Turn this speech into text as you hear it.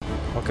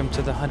Welcome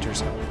to the Hunters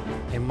Hub,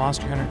 a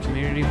Monster Hunter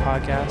community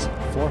podcast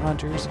for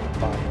hunters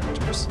by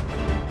hunters.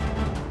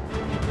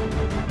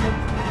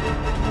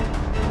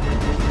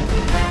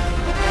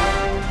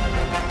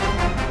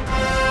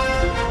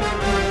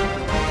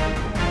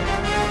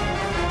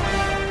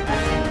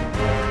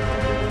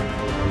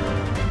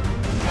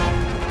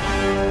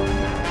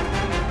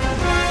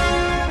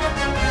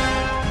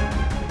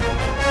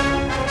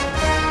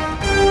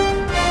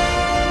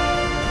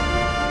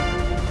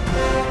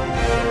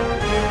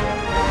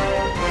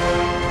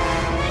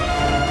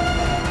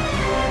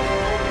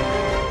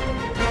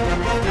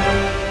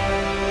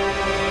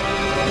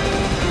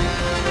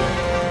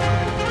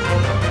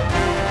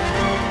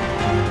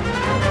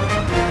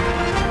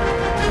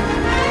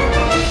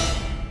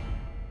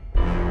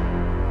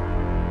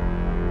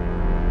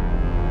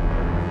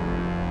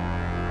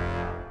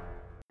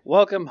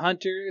 Welcome,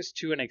 hunters,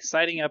 to an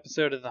exciting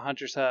episode of the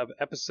Hunters Hub,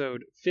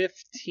 episode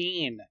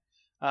 15.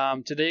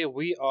 Today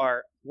we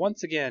are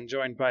once again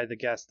joined by the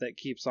guest that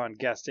keeps on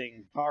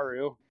guesting,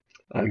 Haru.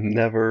 I'm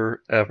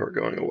never, ever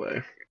going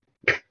away.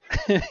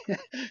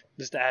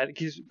 Just add,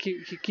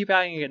 keep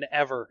adding an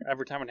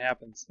every time it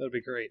happens. That'd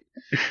be great.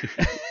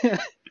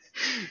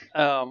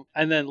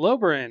 And then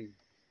Loberin.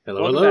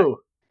 Hello.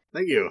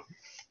 Thank you.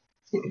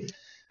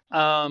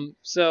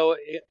 So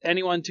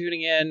anyone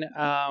tuning in,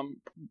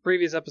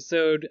 previous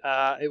episode,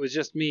 it was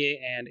just me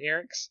and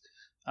Eric's,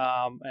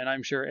 and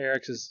I'm sure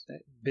Eric's is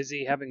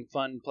busy having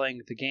fun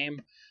playing the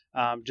game.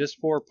 Just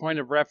for point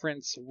of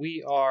reference,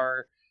 we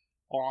are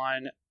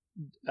on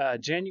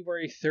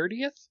January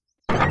 30th.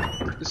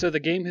 So the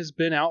game has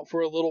been out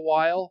for a little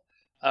while.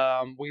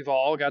 We've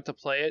all got to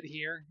play it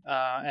here,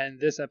 and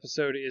this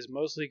episode is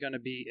mostly going to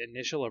be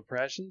initial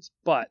impressions.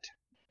 But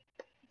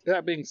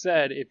that being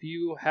said, if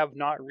you have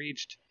not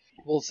reached,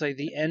 we'll say,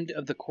 the end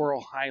of the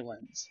Coral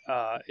Highlands,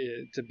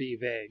 to be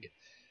vague,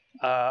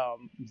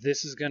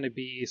 this is going to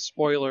be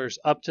spoilers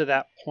up to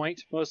that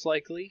point, most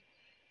likely.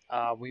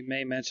 We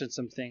may mention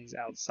some things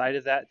outside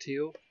of that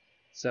too.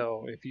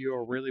 So if you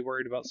are really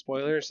worried about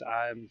spoilers,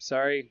 I'm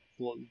sorry.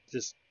 We'll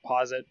just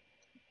pause it,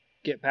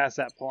 get past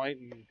that point,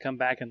 and come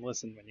back and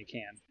listen when you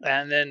can.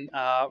 And then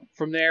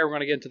from there, we're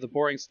going to get into the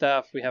boring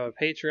stuff. We have a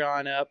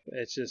Patreon up.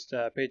 It's just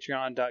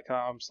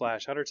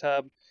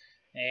patreon.com/HuntersHub.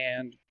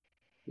 And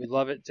we'd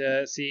love it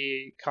to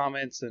see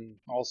comments and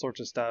all sorts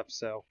of stuff.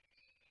 So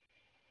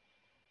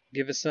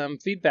give us some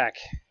feedback.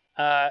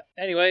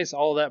 Anyways,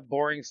 all that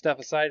boring stuff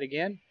aside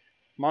again,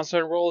 Monster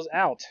Hunter World is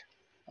out.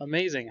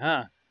 Amazing,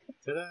 huh?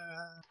 Ta-da!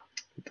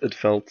 It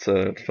felt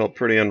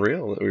pretty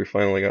unreal that we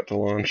finally got to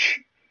launch.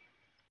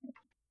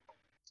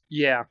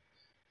 Yeah.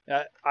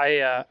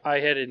 I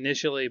had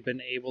initially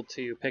been able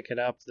to pick it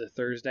up the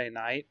Thursday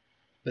night,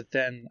 but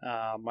then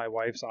my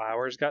wife's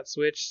hours got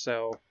switched,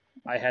 so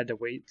I had to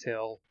wait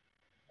till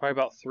probably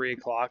about 3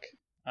 o'clock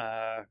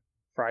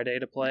Friday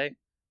to play.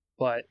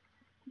 But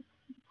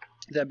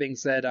that being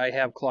said, I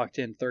have clocked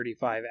in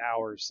 35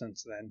 hours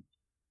since then.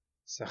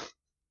 So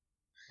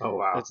Oh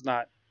wow! It's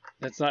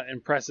not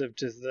impressive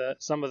to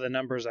some of the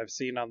numbers I've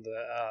seen on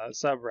the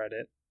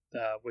subreddit,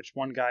 which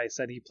one guy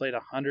said he played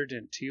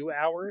 102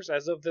 hours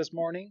as of this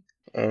morning.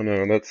 Oh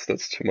no,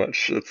 that's too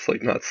much. It's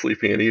like not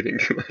sleeping and eating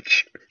too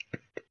much.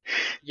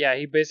 Yeah,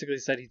 he basically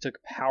said he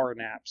took power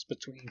naps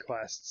between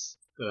quests.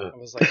 I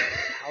was like,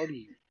 how do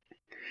you...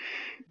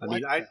 I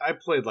mean, I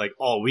played like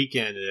all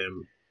weekend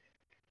and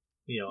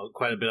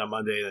quite a bit on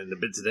Monday and a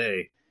bit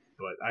today,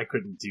 but I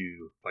couldn't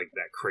do like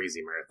that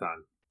crazy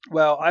marathon.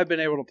 Well, I've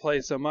been able to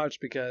play so much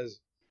because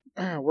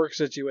work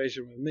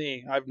situation with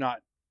me, I've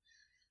not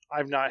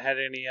had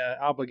any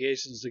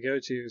obligations to go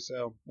to,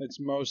 so it's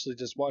mostly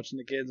just watching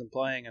the kids and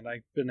playing, and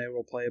I've been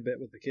able to play a bit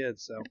with the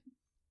kids, so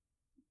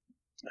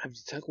I've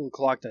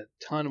clocked a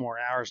ton more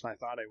hours than I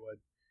thought I would.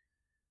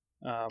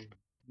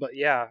 But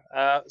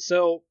yeah,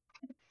 so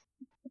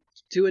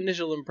two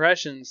initial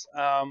impressions.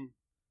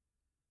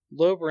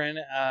 Loberin,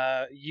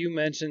 you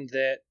mentioned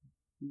that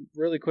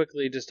really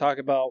quickly, just talk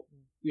about,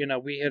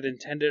 we had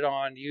intended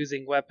on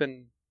using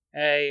weapon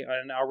A,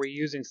 and are we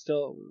using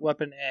still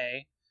weapon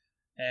A,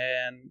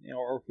 and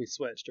or if we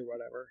switched or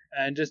whatever.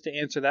 And just to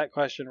answer that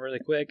question really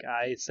quick,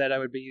 I said I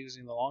would be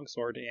using the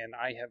longsword, and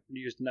I have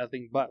used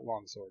nothing but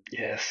longsword.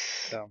 Yes,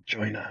 so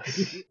join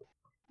us.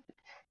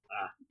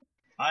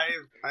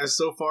 I've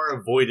so far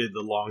avoided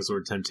the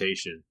longsword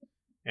temptation,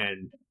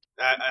 and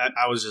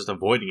I was just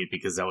avoiding it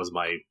because that was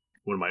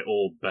one of my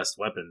old best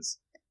weapons,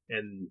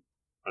 and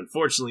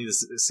unfortunately, the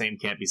same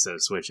can't be said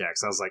of Switch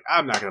Axe. I was like,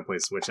 I'm not going to play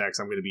Switch Axe.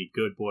 I'm going to be a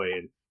good boy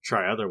and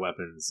try other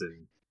weapons.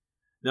 And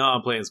no,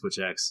 I'm playing Switch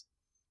Axe.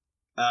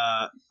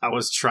 I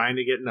was trying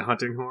to get into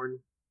Hunting Horn,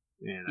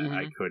 and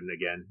I couldn't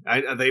again.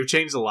 They've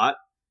changed a lot.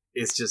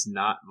 It's just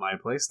not my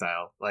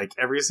playstyle. Like,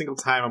 every single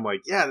time I'm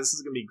like, yeah, this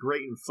is going to be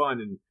great and fun,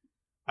 and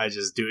I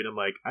just do it, and I'm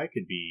like, I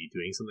could be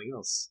doing something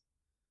else.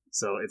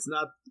 So it's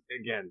not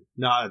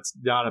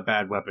a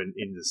bad weapon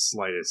in the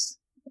slightest.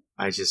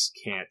 I just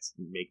can't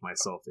make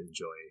myself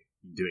enjoy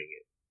doing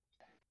it.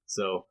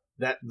 So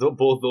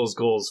both those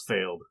goals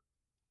failed.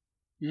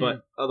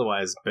 But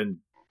otherwise,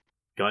 been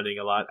gunning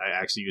a lot. I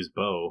actually use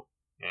bow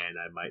and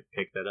I might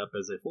pick that up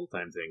as a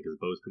full-time thing because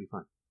Bow's pretty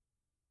fun.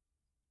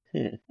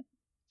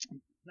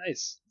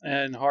 Nice.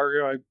 And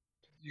Haru,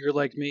 you're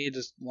like me,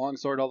 just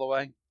longsword all the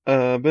way?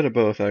 A bit of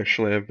both,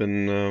 actually. I've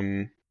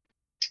been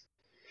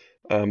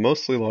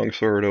mostly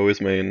longsword,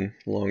 always main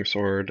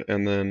longsword,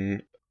 and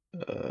then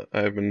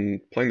I've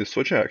been playing the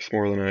switch axe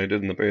more than I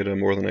did in the beta,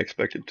 more than I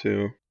expected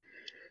to.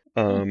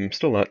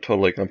 Still not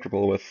totally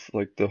comfortable with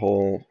like the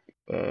whole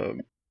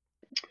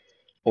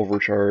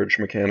overcharge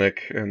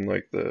mechanic and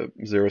like the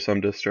zero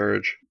sum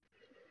discharge.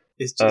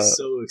 It's just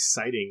so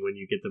exciting when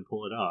you get to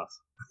pull it off.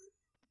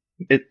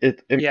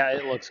 Yeah,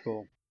 it looks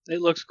cool. It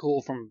looks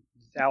cool from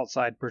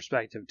outside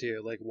perspective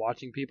too. Like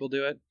watching people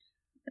do it,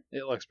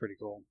 it looks pretty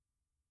cool.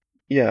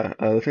 Yeah,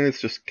 the thing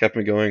that's just kept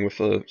me going with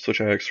the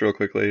switch axe real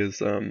quickly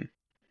is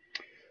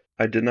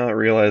I did not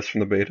realize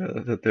from the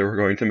beta that they were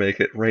going to make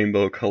it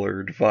rainbow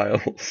colored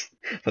vials.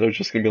 That it was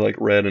just gonna be like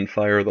red and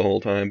fire the whole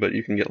time, but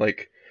you can get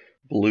like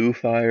blue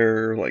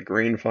fire, like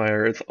green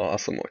fire. It's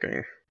awesome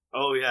looking.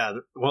 Oh yeah,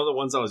 one of the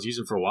ones I was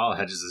using for a while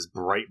had just this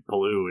bright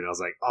blue, and I was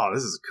like, "Oh,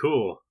 this is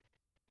cool."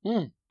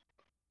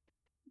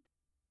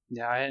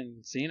 Yeah, I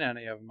hadn't seen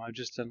any of them. I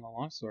just done the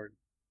longsword.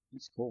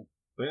 It's cool.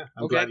 But yeah,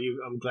 I'm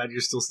glad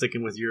you're still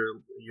sticking with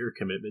your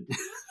commitment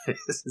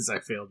since I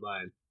failed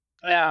mine.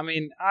 Yeah, I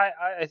mean,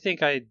 I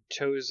think I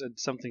chose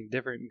something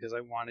different because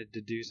I wanted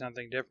to do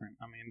something different.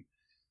 I mean,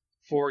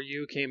 For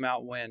You came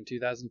out when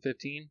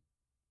 2015.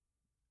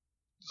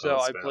 So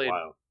I played, a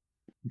while.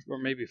 Or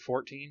maybe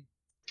 14.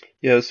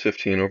 Yeah, it's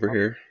 15 over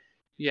here.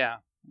 Yeah,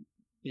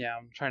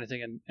 I'm trying to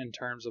think in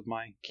terms of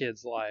my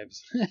kids'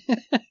 lives.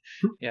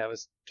 Yeah, it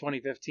was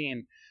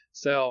 2015.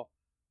 So,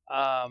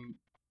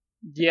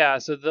 yeah,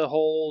 so the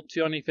whole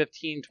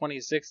 2015,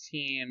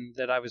 2016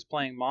 that I was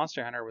playing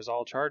Monster Hunter was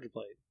all Charge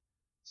Blade.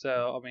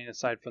 So, I mean,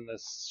 aside from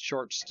this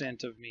short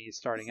stint of me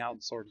starting out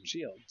in Sword and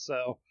Shield.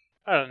 So,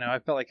 I don't know, I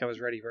felt like I was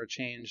ready for a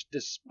change,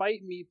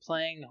 despite me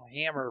playing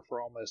Hammer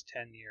for almost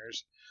 10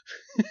 years.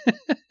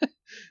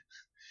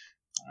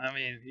 I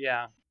mean,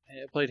 yeah,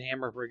 I played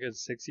Hammer for a good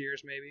 6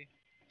 years, maybe.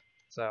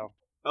 So,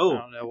 I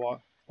don't know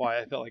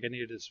why I felt like I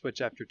needed to switch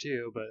after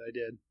 2, but I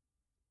did.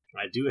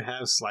 I do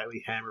have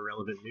slightly Hammer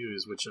relevant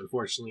news, which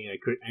unfortunately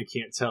I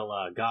can't tell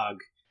GOG,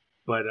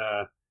 but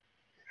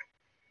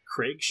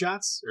Craig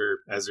shots, or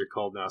as they're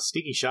called now,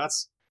 sticky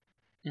shots,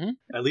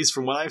 at least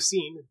from what I've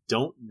seen,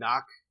 don't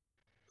knock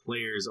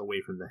players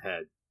away from the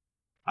head.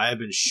 I have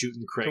been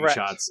shooting Craig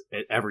shots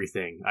at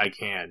everything I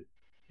can,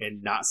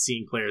 and not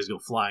seeing players go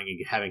flying and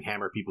having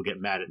Hammer people get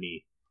mad at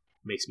me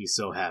makes me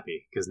so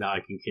happy, because now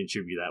I can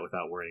contribute that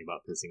without worrying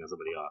about pissing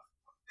somebody off.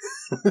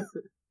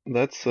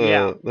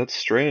 That's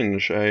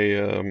strange.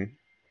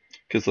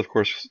 Because of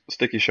course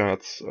sticky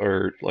shots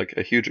are like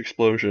a huge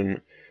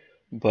explosion,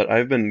 but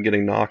I've been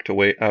getting knocked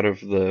away out of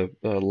the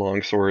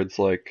long swords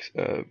like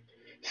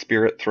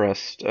Spirit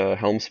Thrust,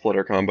 Helm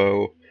Splitter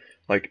combo,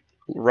 like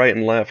right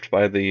and left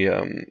by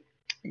the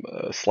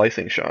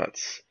slicing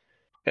shots,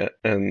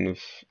 and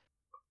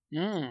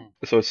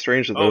so it's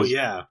strange that those.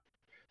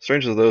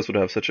 Strange that those would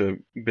have such a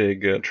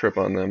big trip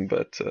on them,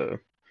 but the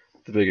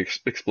big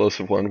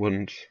explosive one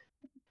wouldn't.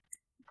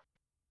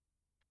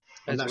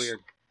 That's weird.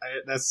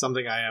 That's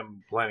something I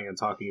am planning on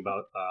talking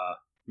about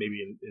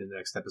maybe in the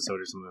next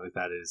episode or something like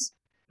that. Is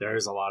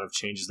there's a lot of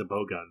changes to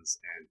bowguns,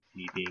 and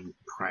me being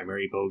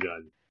primary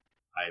bowgun,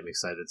 I am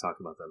excited to talk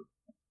about them.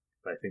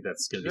 But I think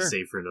that's going to be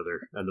saved for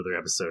another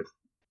episode.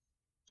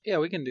 Yeah,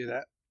 we can do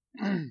that.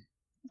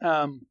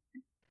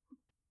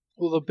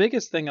 Well, the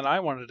biggest thing that I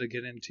wanted to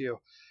get into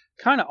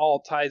kind of all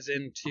ties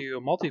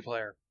into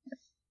multiplayer.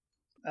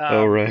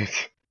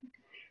 Right.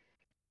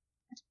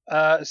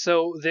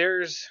 So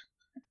there's,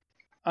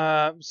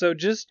 so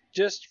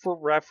just for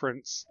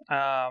reference,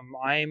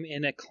 I'm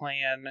in a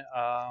clan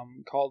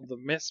called the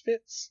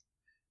Misfits,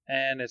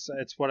 and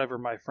it's whatever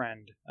my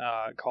friend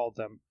called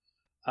them,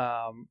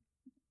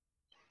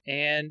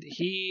 and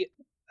he,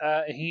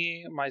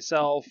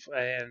 myself,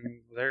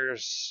 and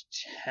there's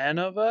 10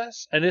 of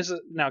us. And this is,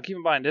 now keep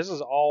in mind, this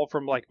is all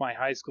from like my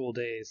high school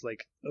days,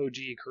 like OG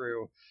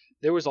crew.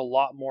 There was a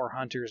lot more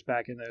hunters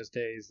back in those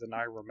days than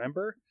I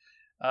remember,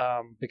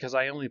 because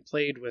I only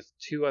played with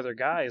 2 other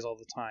guys all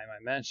the time I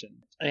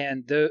mentioned.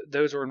 And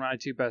those were my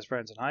 2 best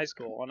friends in high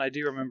school. And I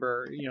do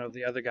remember,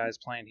 the other guys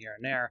playing here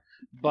and there.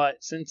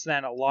 But since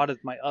then, a lot of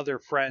my other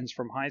friends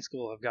from high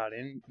school have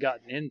gotten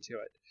into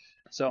it.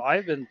 So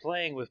I've been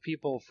playing with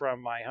people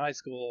from my high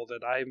school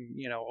that I'm,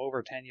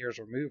 over 10 years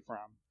removed from,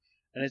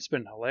 and it's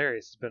been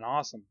hilarious. It's been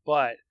awesome.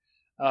 But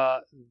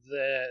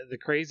the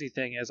crazy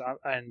thing is,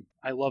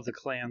 I love the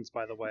clans,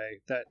 by the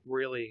way. That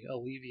really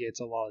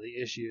alleviates a lot of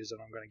the issues that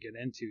I'm going to get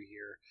into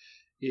here.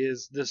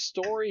 Is the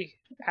story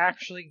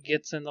actually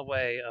gets in the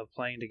way of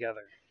playing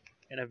together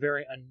in a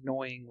very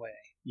annoying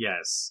way.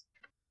 Yes.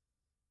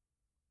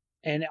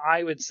 And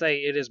I would say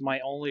it is my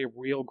only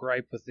real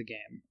gripe with the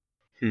game.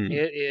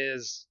 It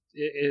is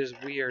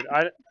weird.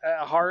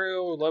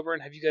 Haru,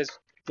 Lobern, have you guys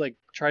like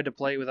tried to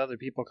play with other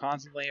people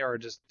constantly, or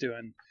just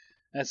doing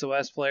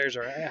SOS players,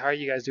 or how are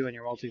you guys doing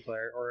your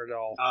multiplayer, or at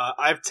all?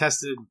 I've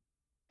tested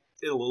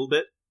it a little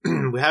bit.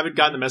 we haven't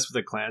gotten to mess with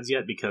the clans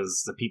yet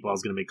because the people I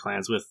was going to make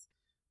clans with,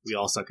 we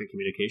all suck at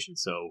communication,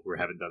 so we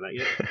haven't done that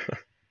yet.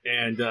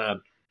 And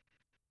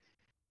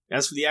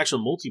as for the actual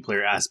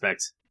multiplayer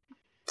aspect,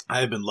 I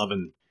have been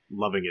loving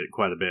it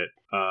quite a bit.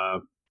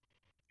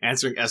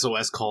 Answering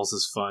SOS calls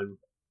is fun.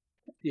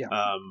 Yeah.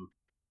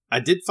 I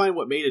did find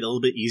what made it a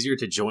little bit easier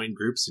to join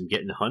groups and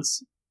get in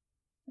hunts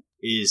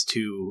is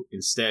to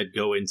instead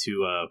go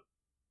into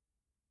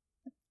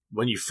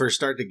when you first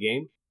start the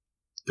game,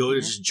 go to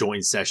just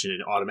join session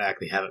and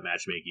automatically have it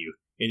matchmake you,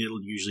 and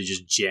it'll usually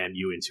just jam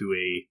you into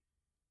a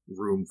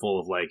room full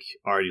of like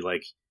already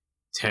like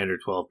 10 or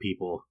 12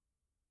 people.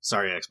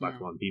 Sorry, Xbox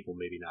One people,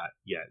 maybe not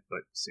yet,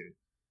 but soon.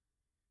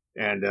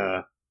 And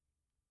they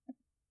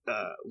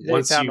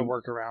found a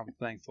workaround,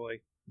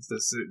 thankfully.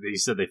 You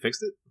said they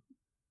fixed it?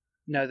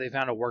 No, they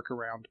found a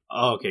workaround.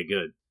 Oh, okay,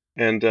 good.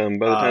 And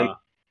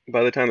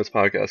by the time this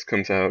podcast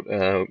comes out,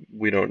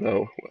 we don't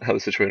know how the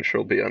situation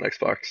will be on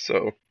Xbox,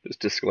 so just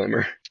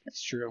disclaimer.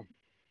 It's true.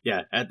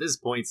 Yeah, at this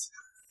point,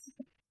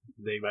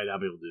 they might not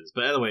be able to do this.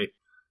 But anyway,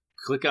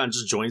 click on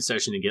just join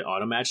session and get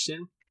auto matched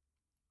in.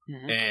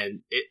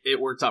 And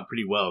it worked out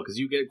pretty well because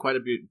you get quite a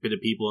bit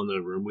of people in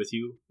the room with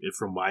you,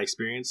 from my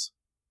experience.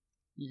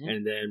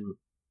 And then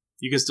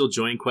you can still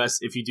join quests.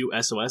 If you do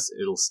SOS,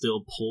 it'll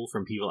still pull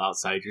from people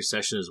outside your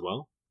session as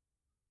well.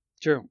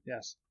 True,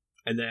 yes.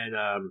 And then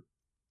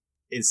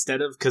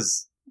instead of,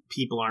 because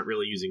people aren't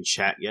really using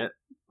chat yet,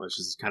 which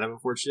is kind of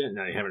unfortunate, and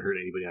I haven't heard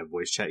anybody have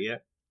voice chat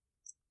yet.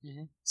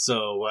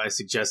 So what I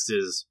suggest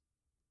is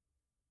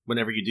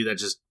whenever you do that,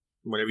 just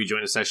whenever you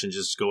join a session,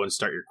 just go and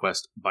start your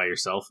quest by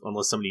yourself,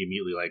 unless somebody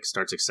immediately like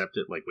starts accept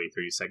it, like wait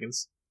 30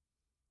 seconds.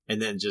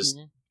 And then just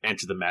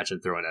enter the match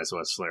and throw an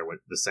SOS flare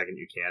the second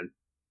you can.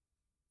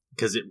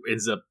 Because it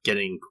ends up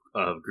getting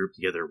a group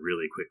together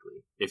really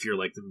quickly. If you're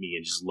like me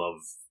and just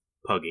love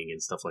pugging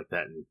and stuff like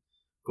that and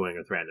going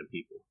with random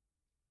people.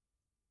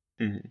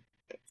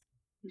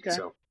 Okay.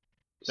 So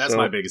that's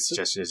my biggest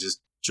suggestion, is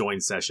just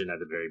join session at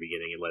the very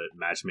beginning and let it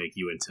matchmake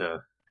you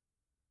into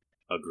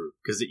a group.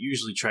 Because it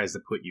usually tries to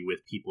put you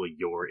with people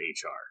your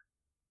HR.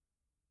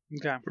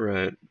 Okay.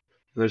 Right.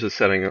 There's a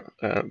setting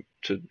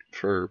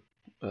for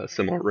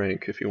similar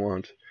rank if you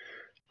want,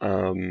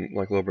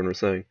 like Lobren was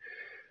saying.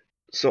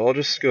 So I'll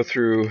just go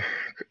through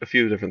a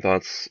few different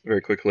thoughts very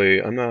quickly.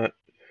 I'm kind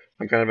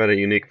of at a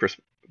unique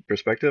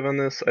perspective on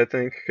this, I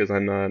think, because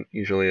I'm not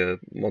usually a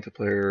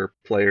multiplayer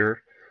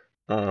player.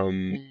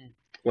 When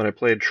I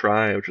played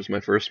Try, which was my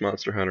first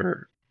Monster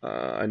Hunter,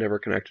 I never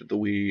connected the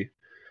Wii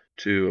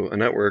to a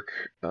network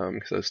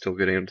because I was still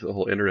getting into the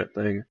whole internet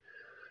thing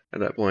at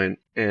that point,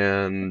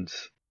 and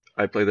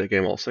I played that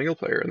game all single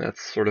player, and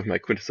that's sort of my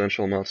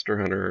quintessential Monster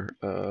Hunter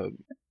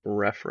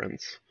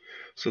reference.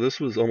 So this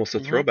was almost a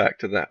throwback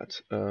to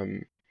that,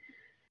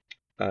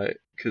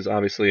 because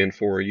obviously in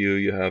 4U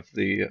you have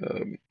the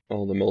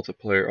all the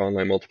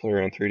online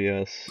multiplayer on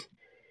 3DS,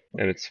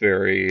 and it's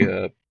very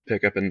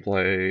pick up and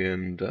play,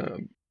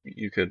 and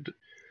you could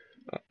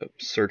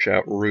search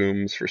out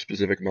rooms for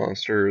specific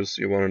monsters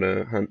you wanted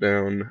to hunt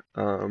down.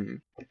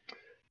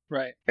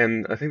 Right.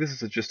 And I think this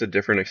is just a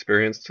different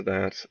experience to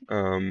that,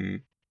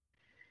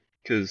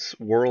 because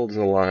World's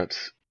a lot.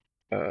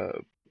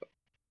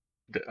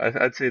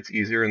 I'd say it's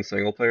easier in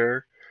single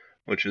player,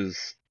 which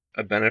is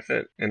a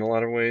benefit in a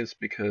lot of ways,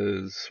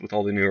 because with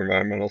all the new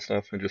environmental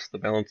stuff and just the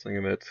balancing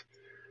of it,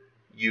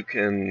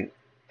 I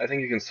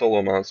think you can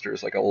solo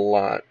monsters like a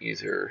lot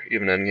easier,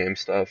 even endgame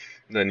stuff,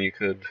 than you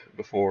could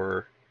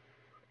before,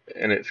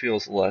 and it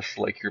feels less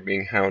like you're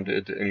being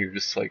hounded and you're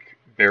just like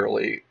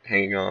barely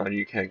hanging on,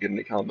 you can't get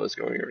any combos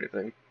going or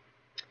anything.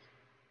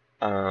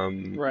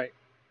 Right.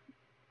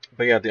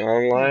 But yeah, the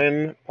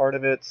online part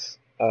of it,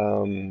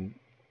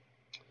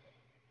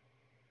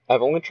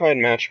 I've only tried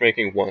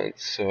matchmaking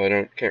once, so I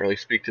can't really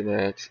speak to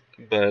that.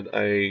 But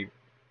I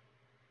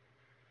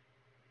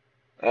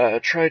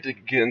tried to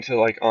get into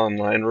like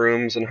online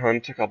rooms and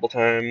hunt a couple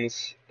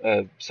times,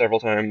 several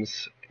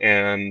times,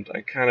 and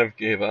I kind of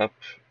gave up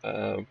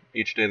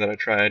each day that I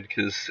tried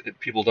because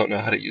people don't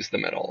know how to use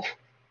them at all,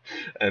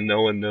 and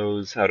no one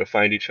knows how to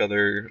find each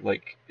other,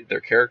 like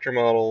their character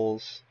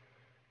models.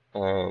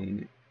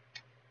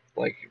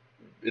 Like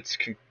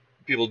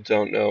people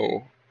don't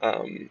know.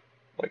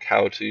 Like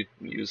how to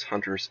use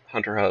hunter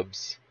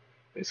hubs,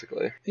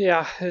 basically.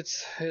 Yeah,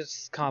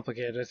 it's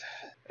complicated.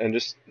 And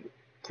just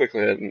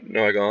quickly, I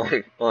know I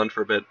go on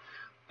for a bit.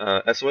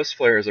 SOS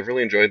flares, I've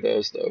really enjoyed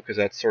those though, because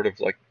that's sort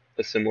of like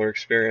a similar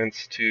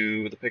experience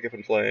to the pick up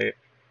and play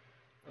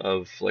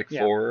of like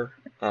 4.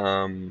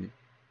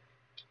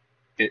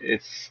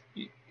 It's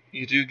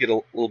you do get a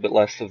little bit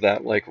less of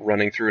that like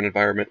running through an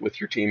environment with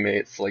your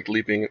teammates, like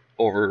leaping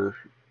over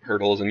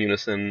hurdles in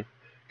unison,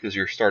 because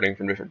you're starting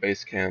from different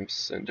base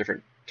camps and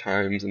different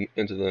times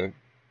into the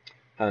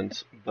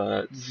hunt.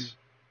 But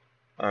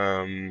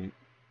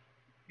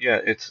yeah,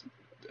 it's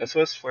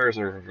SOS flares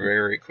are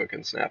very quick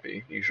and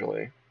snappy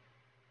usually,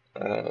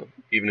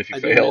 even if you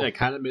fail. I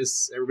kind of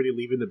miss everybody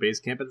leaving the base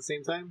camp at the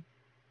same time.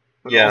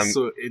 But yeah,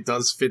 also it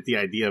does fit the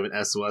idea of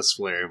an SOS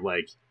flare,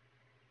 like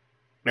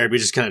Maybe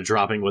just kind of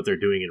dropping what they're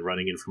doing and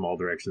running in from all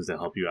directions to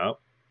help you out.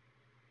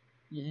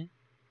 Mm-hmm.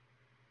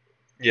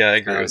 Yeah, I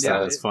agree with that.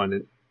 That's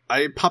fun.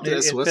 I popped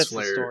an SOS fits the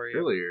flare story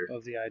earlier.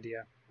 of the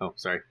idea. Oh,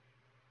 sorry.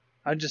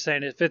 I'm just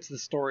saying it fits the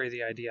story of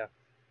the idea.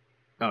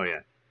 Oh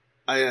yeah,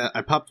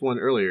 I popped one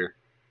earlier,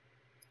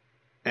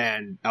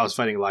 and I was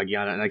fighting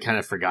Lagiana, and I kind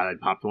of forgot I'd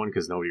popped one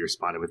because nobody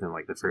responded within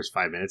like the first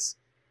 5 minutes,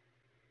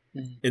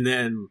 and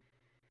then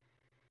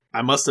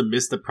I must have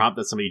missed the prompt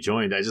that somebody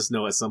joined. I just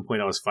know at some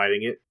point I was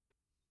fighting it,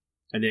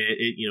 and then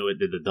it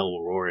did the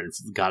double roar and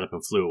got up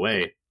and flew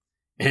away.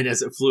 And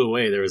as it flew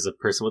away, there was a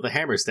person with a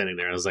hammer standing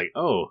there. I was like,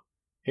 "Oh,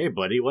 hey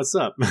buddy, what's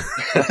up?"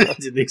 I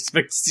didn't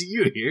expect to see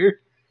you here.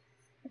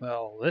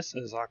 Well, this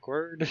is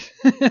awkward.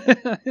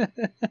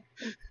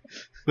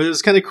 But it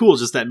was kind of cool,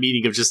 just that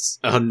meeting of just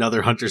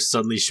another hunter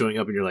suddenly showing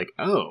up, and you're like,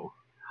 "Oh,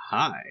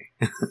 hi."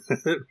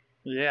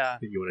 Yeah.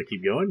 You want to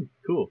keep going?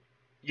 Cool.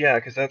 Yeah,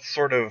 because that's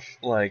sort of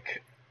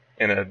like,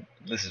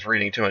 this is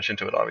reading too much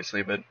into it,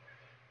 obviously, but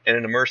in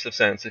an immersive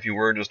sense, if you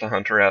were just a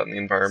hunter out in the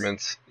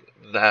environments,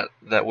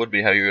 that would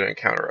be how you would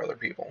encounter other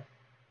people.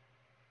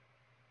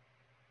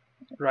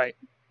 Right.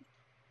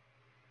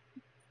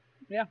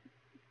 Yeah.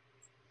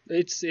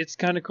 It's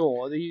kind of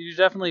cool. You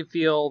definitely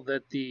feel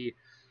that the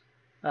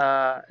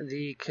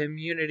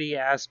community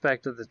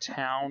aspect of the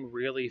town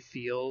really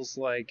feels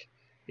like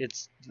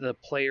it's the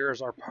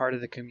players are part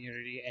of the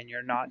community, and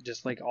you're not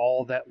just like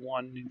all that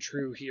one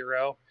true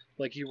hero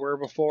like you were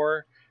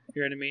before.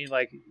 You know what I mean?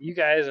 Like you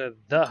guys are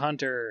the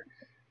hunter,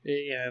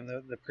 and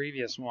the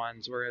previous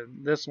ones. Where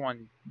this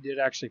one, it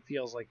actually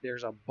feels like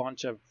there's a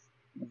bunch of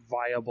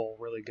viable,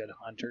 really good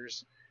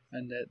hunters,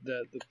 and that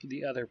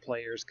the other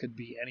players could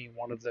be any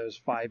one of those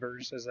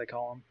fivers, as they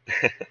call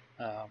them.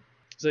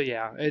 So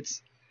yeah,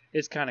 it's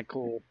kind of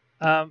cool.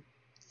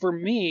 For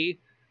me,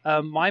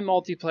 my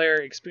multiplayer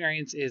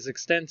experience is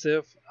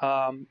extensive.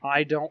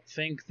 I don't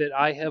think that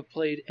I have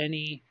played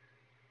any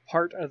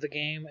part of the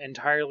game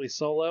entirely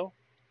solo.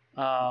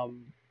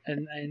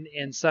 And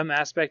in some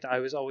aspect, I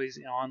was always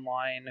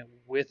online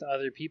with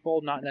other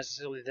people, not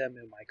necessarily them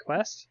in my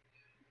quest.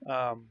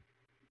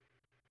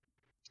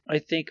 I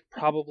think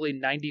probably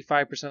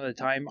 95% of the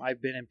time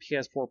I've been in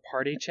PS4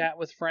 party chat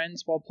with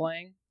friends while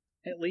playing,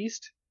 at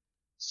least.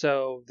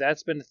 So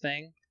that's been a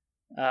thing.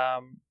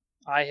 I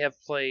have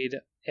played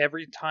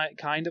every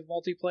kind of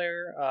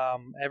multiplayer,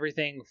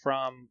 everything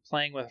from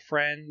playing with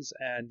friends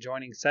and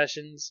joining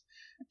sessions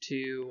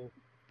to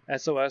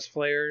SOS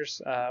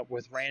flares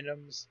with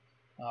randoms,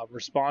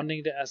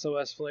 responding to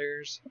SOS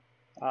flares,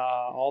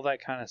 all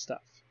that kind of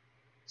stuff.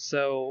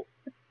 So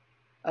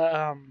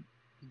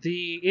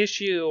the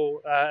issue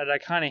that I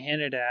kind of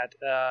hinted at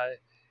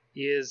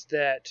is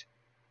that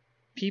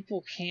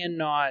people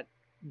cannot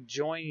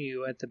join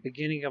you at the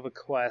beginning of a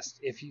quest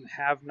if you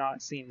have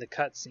not seen the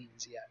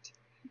cutscenes yet.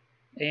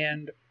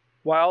 And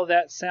while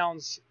that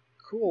sounds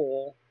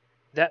cool,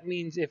 that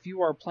means if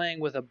you are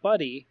playing with a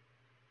buddy,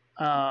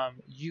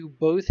 you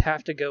both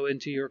have to go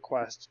into your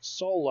quest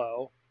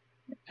solo,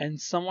 and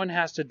someone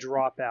has to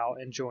drop out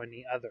and join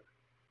the other.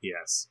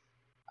 Yes.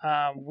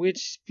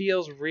 Which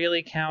feels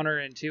really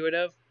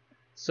counterintuitive.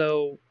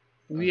 So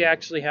we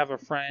actually have a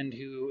friend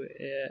who,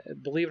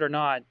 believe it or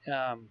not,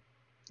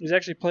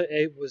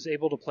 was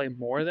able to play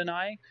more than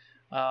I.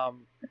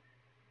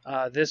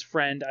 This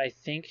friend, I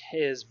think,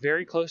 is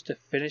very close to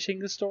finishing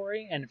the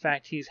story. In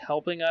fact, he's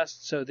helping us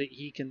so that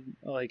he can,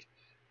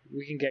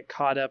 we can get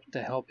caught up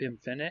to help him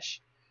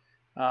finish.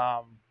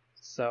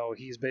 So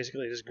he's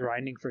basically just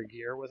grinding for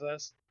gear with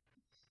us.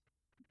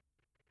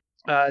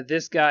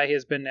 This guy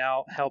has been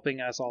now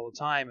helping us all the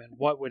time, and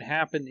what would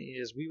happen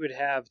is we would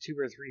have 2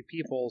 or 3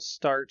 people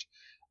start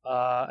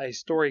a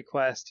story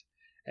quest,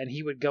 and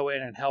he would go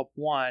in and help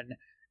one,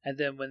 and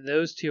then when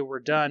those 2 were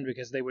done,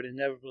 because they would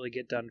inevitably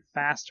get done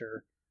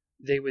faster,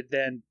 they would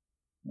then,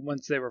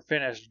 once they were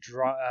finished,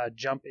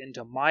 jump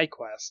into my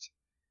quest,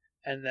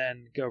 and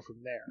then go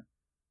from there.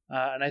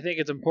 And I think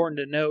it's important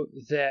to note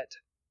that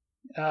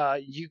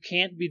you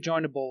can't be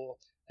joinable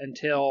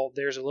until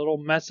there's a little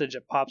message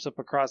that pops up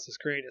across the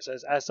screen. It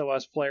says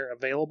SOS Flare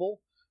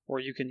available, or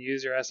you can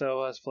use your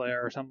SOS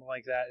Flare or something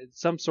like that. It's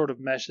some sort of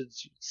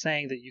message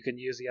saying that you can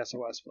use the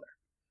SOS Flare.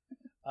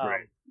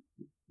 Right.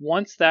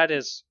 Once that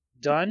is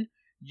done,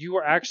 you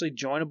are actually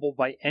joinable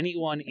by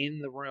anyone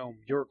in the room.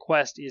 Your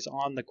quest is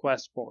on the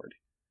quest board,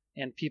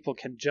 and people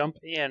can jump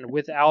in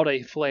without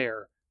a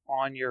flare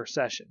on your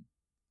session.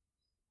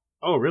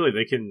 Oh, really?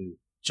 They can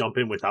jump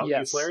in without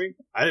you flaring?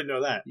 I didn't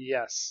know that.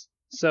 Yes.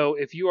 So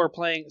if you are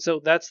playing, so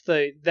that's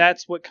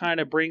what kind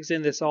of brings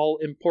in this all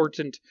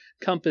important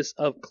compass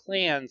of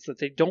clans that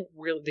they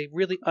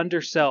really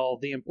undersell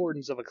the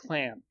importance of a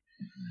clan.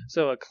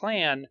 So a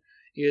clan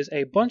is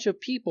a bunch of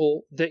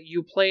people that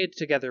you play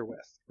together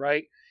with,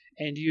 right?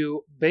 And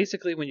you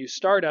basically, when you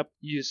start up,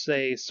 you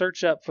say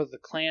search up for the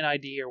clan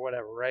ID or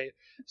whatever, right?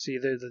 See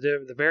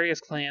the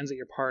various clans that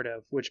you're part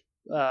of. Which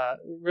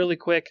really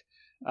quick.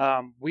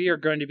 We are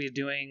going to be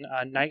doing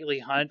a nightly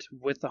hunt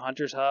with the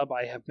Hunters Hub.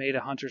 I have made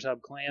a Hunters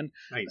Hub clan.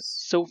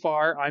 Nice. So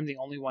far, I'm the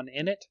only one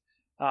in it,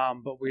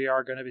 but we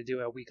are going to be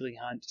doing a weekly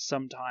hunt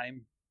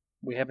sometime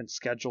We haven't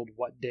scheduled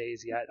what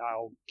days yet.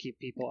 I'll keep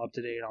people up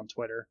to date on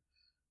Twitter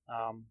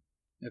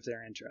if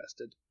they're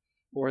interested.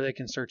 Or they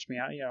can search me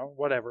out,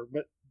 whatever.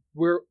 But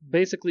we're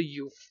basically,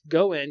 you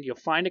go in, you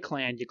find a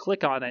clan, you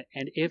click on it,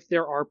 and if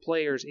there are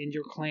players in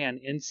your clan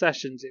in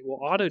sessions, it will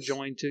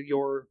auto-join to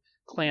your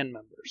clan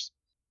members.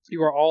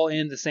 You are all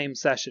in the same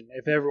session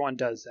if everyone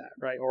does that,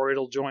 right? Or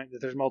it'll join,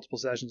 if there's multiple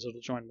sessions,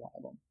 it'll join one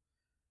of them.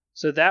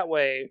 So that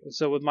way,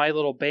 with my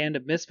little Band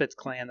of Misfits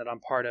clan that I'm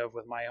part of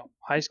with my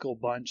high school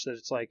bunch, that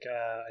it's like,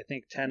 I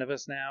think 10 of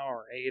us now,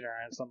 or 8 or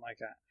something like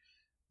that.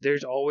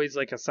 There's always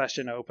like a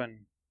session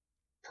open,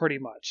 pretty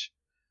much.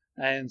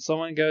 And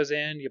someone goes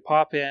in, you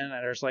pop in, and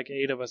there's like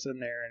 8 of us in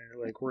there,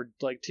 and like we're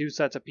like 2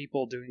 sets of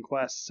people doing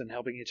quests and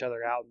helping each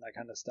other out and that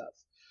kind of stuff.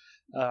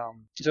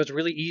 So it's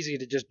really easy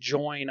to just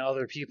join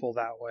other people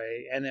that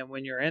way. And then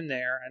when you're in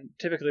there, and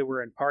typically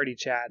we're in party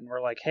chat, and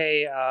we're like,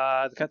 hey,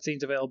 the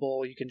cutscene's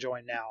available, you can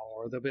join now.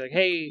 Or they'll be like,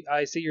 hey,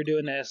 I see you're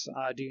doing this,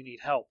 do you need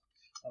help?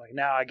 I'm like,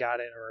 now I got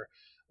it, or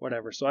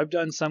whatever. So I've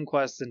done some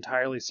quests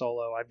entirely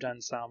solo. I've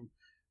done some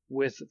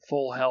with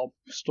full help,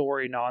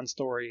 story,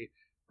 non-story,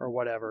 or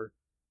whatever.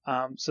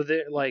 So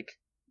like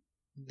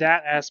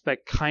that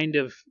aspect kind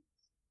of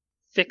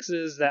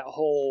fixes that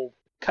whole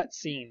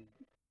cutscene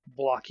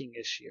blocking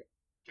issue,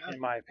 in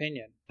my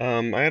opinion.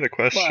 I had a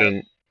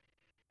question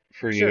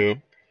for Sure.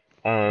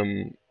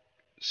 you.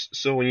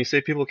 So when you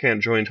say people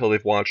can't join until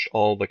they've watched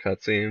all the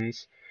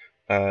cutscenes,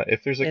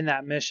 if there's in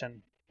that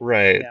mission,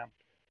 right, yeah.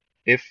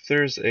 If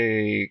there's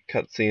a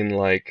cutscene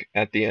like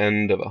at the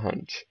end of a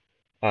hunt,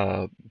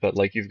 but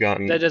like you've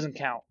gotten That doesn't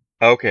count.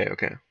 Okay,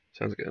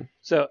 sounds good.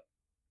 So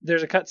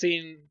there's a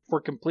cutscene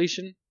for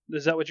completion.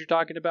 Is that what you're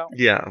talking about?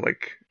 Yeah,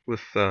 like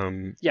with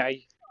Yeah.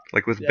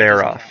 like with That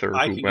doesn't Baroth count. or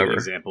I can give whoever. an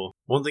example.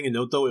 One thing to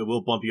note, though, it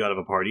will bump you out of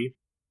a party.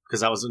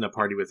 Because I was in a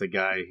party with a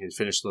guy and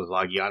finished the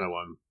Lagiana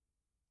one.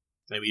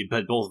 And we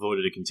had both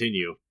voted to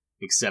continue,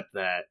 except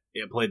that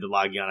it played the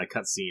Lagiana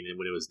cutscene, and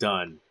when it was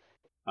done,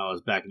 I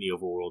was back in the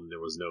overworld and there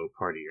was no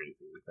party or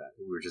anything like that.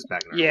 We were just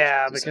back in our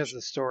Yeah, respective because sessions.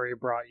 the story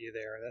brought you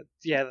there.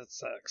 That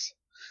sucks.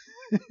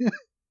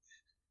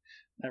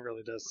 That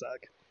really does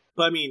suck.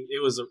 But I mean,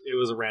 it was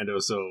a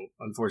rando, so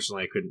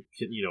unfortunately I couldn't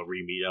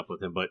re-meet up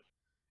with him. But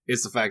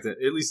it's the fact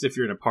that at least if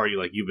you're in a party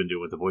like you've been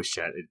doing with the voice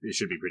chat, it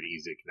should be pretty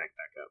easy to connect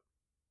back up.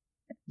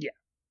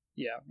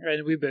 Yeah,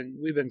 and we've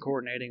been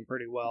coordinating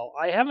pretty well.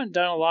 I haven't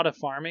done a lot of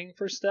farming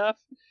for stuff.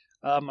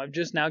 I'm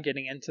just now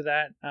getting into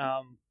that.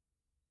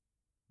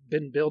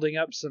 Been building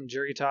up some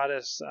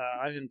Juritatis.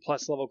 I'm in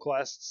plus level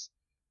quests.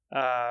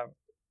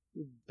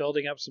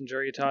 Building up some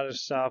Juritatis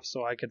stuff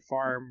so I can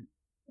farm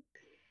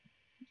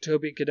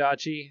Tobi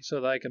Kadachi,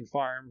 so that I can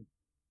farm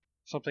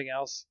something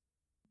else.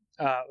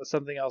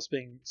 Something else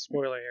being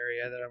spoiler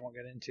area that I won't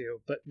get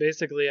into. But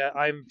basically,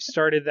 I've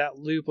started that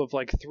loop of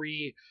like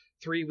three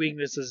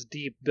weaknesses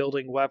deep,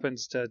 building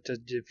weapons to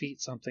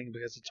defeat something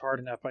because it's hard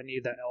enough. I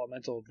need that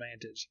elemental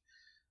advantage.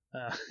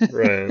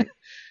 Right.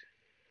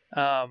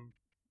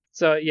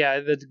 So yeah,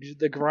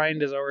 the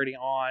grind is already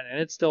on, and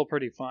it's still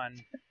pretty fun.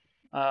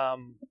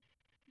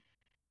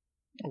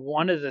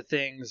 One of the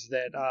things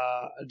that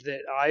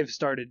I've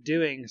started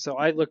doing, so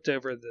I looked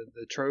over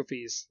the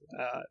trophies.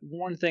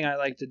 One thing I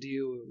like to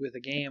do with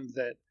a game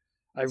that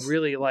I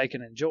really like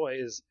and enjoy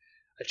is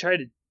I try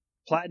to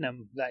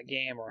platinum that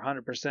game, or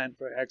 100%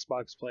 for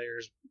Xbox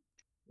players,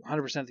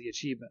 100% of the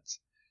achievements.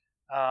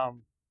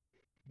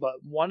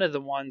 But one of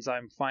the ones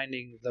I'm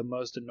finding the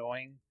most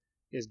annoying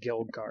is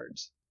guild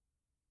cards.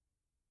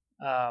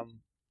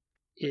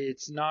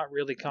 It's not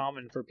really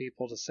common for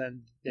people to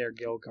send their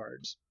guild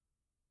cards.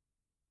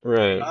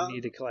 Right. You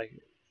need to collect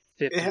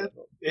 50 of them.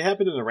 It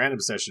happened in a random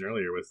session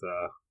earlier with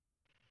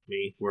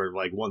me, where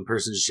like one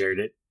person shared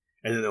it,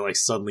 and then like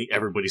suddenly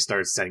everybody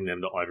starts sending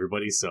them to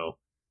everybody. So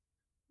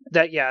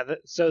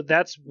So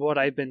that's what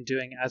I've been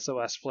doing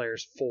SOS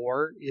flares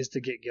for, is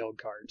to get guild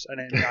cards, and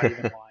I'm not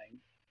even lying.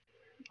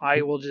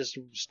 I will just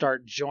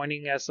start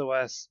joining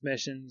SOS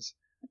missions,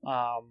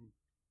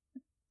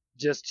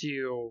 just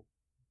to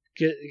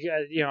get.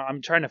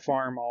 I'm trying to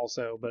farm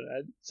also, but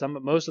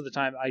most of the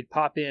time I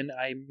pop in.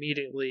 I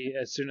immediately,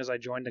 as soon as I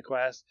join the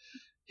quest,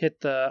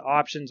 hit the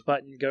options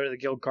button, go to the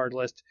guild card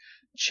list,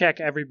 check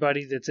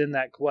everybody that's in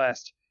that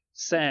quest,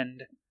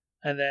 send,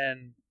 and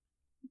then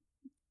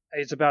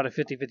it's about a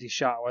 50-50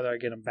 shot whether I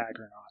get them back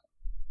or not.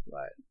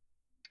 But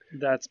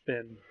that's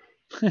been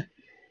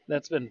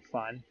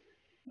fun.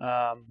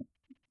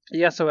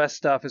 The SOS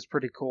stuff is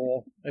pretty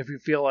cool. If you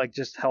feel like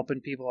just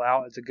helping people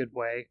out, it's a good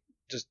way.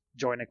 Just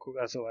join a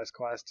SOS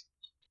quest.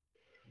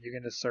 You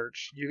can just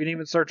search. You can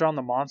even search on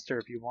the monster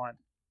if you want.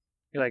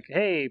 You're like,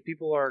 hey,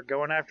 people are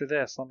going after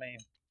this. Let me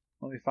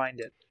find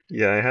it.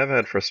 Yeah, I have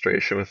had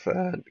frustration with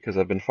that because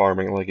I've been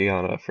farming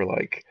Legiana for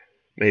like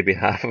maybe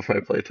half of my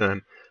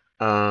playtime.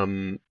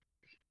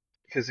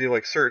 Because you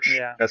like search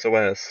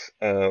SOS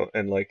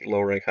and like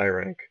low rank, high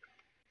rank,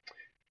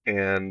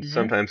 and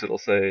sometimes it'll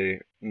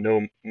say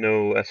no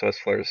SOS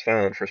flares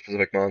found for a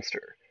specific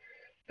monster,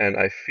 and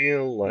I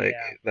feel like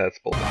that's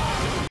bullshit.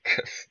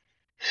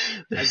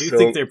 I do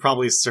think they're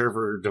probably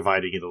server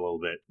dividing it a little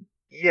bit.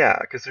 Yeah,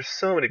 because there's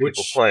so many people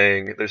Which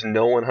playing. There's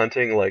no one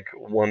hunting like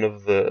one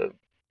of the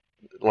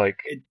like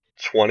it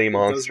 20 it does make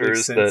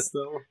monsters that sense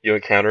though. you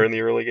encounter in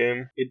the early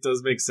game. It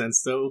does make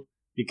sense though,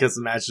 because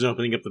imagine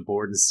opening up the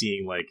board and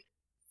seeing like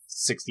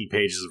 60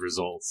 pages of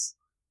results.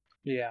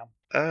 Yeah.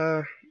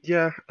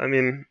 Yeah, I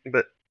mean,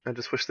 but I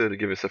just wish they would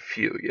give us a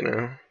few, you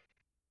know?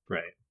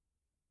 Right.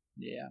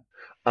 Yeah.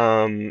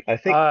 I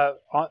think,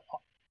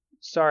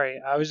 Sorry,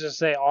 I was just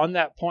saying, on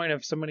that point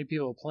of so many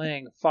people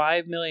playing,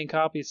 5 million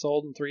copies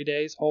sold in 3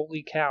 days.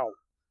 Holy cow.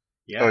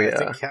 Yeah, Oh, I yeah.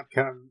 think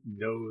Capcom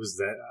knows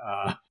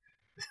that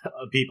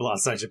people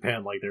outside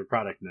Japan like their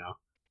product now.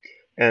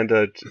 and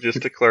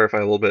just to clarify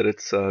a little bit,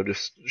 it's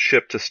just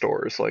shipped to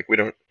stores. Like we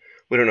don't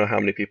know how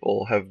many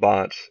people have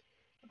bought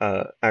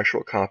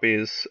actual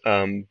copies,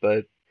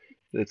 but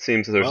it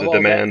seems that there's a Well,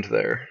 demand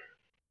there.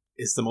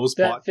 It's the most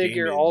That bought game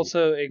figure in...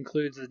 also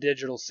includes the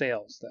digital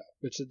sales, though,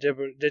 which the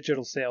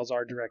digital sales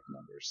are direct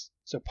numbers.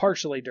 So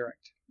partially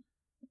direct.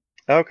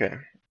 Okay.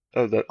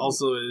 Oh, that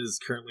Also is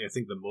currently, I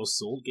think, the most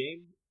sold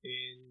game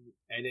in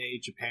NA,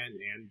 Japan,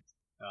 and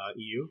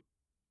EU.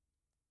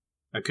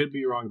 I could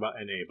be wrong about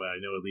NA, but I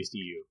know at least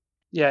EU.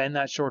 Yeah, in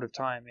that short of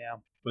time, yeah.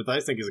 But I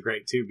think is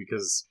great too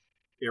because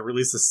it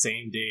released the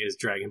same day as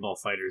Dragon Ball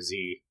Fighter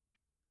Z,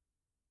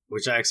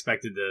 which I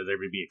expected there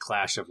would be a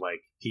clash of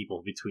like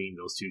people between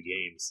those two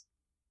games.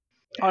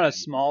 On a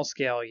small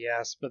scale,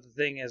 yes, but the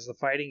thing is, the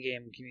fighting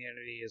game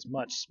community is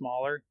much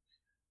smaller.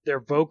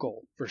 They're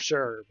vocal for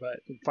sure, but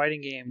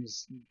fighting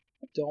games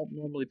don't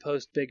normally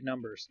post big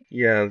numbers.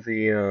 Yeah,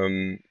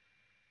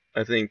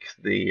 I think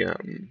the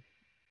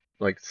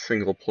like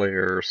single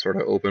player sort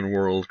of open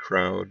world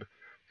crowd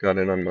got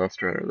in on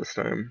Monster Hunter this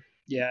time.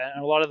 Yeah,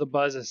 and a lot of the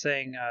buzz is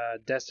saying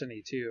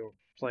Destiny 2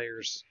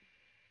 players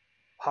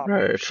hop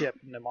Right. ship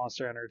into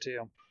Monster Hunter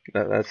 2.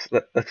 That's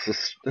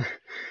just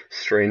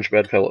strange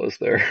bedfellows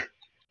there.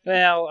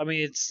 Well, I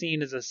mean, it's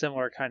seen as a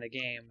similar kind of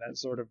game, that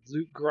sort of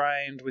loot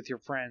grind with your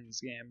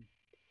friends game.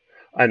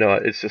 I know,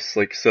 it's just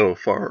like so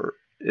far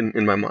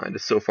in my mind,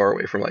 it's so far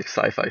away from like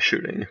sci-fi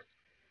shooting.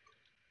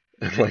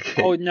 And like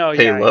Oh no,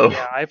 Halo.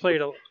 yeah, I played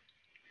a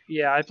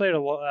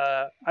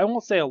lot. I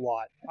won't say a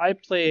lot. I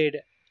played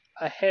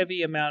a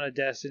heavy amount of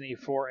Destiny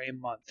for a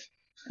month,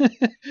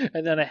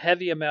 and then a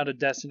heavy amount of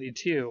Destiny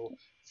 2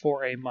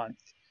 for a month.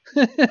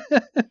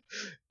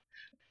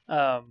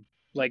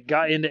 Like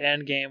got into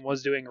Endgame,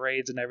 was doing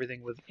raids and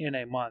everything within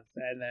a month,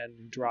 and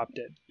then dropped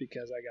it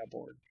because I got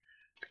bored.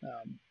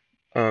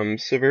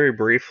 So very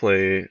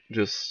briefly,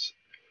 just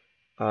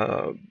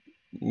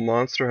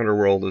Monster Hunter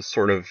World is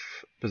sort of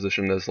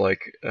positioned as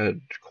like a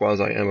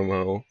quasi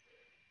MMO.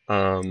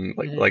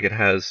 Like it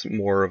has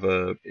more of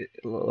a,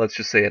 let's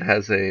just say it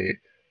has a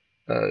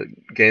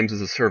games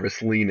as a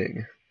service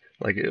leaning.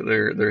 Like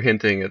they're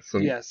hinting at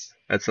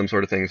some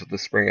sort of things with the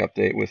spring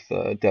update with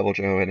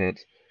Deviljho in it,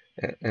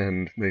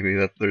 and maybe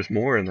that there's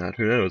more in that.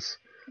 Who knows?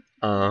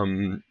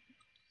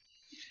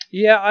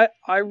 Yeah,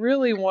 I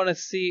really want to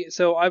see.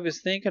 So I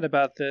was thinking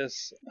about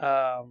this.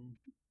 I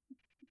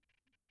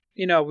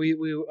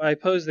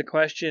posed the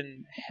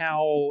question,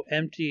 how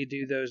empty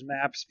do those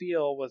maps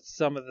feel with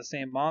some of the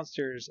same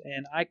monsters?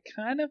 And I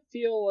kind of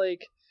feel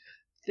like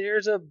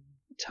there's a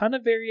ton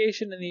of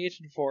variation in the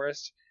Ancient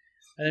Forest,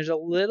 and there's a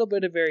little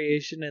bit of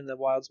variation in the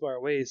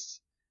Wildspire Wastes.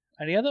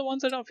 And the other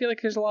ones, I don't feel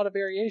like there's a lot of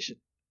variation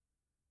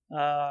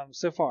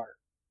so far.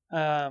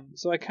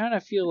 So I kind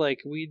of feel like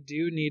we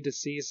do need to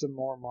see some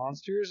more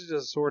monsters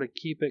to sort of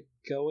keep it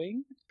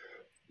going.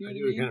 I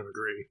do kind of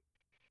agree.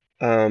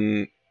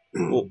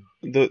 Well,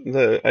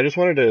 I just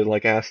wanted to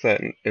like ask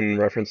that in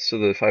reference to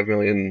the 5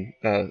 million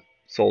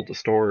sold to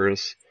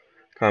stores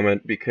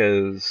comment,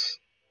 because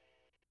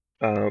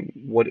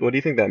what do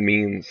you think that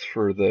means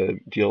for the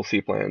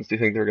DLC plans? Do you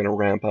think they're going to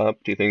ramp up?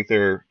 Do you think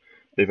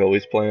they've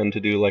always planned to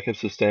do like a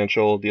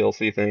substantial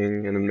DLC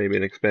thing and then maybe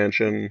an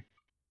expansion?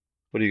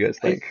 What do you guys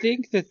think? I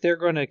think that they're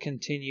going to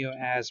continue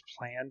as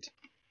planned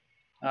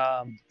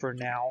for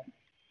now.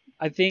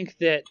 I think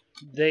that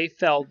they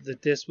felt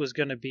that this was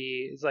going to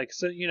be, it's like,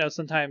 so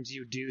sometimes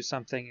you do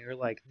something and you're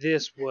like,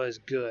 this was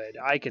good.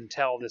 I can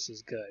tell this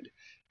is good.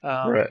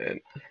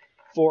 Right.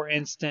 For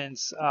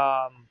instance,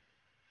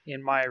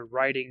 in my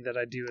writing that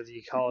I do of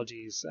the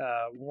ecologies,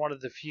 one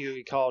of the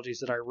few ecologies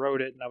that I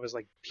wrote it, and I was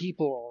like,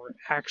 people are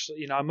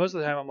actually, most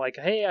of the time I'm like,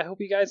 hey, I hope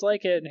you guys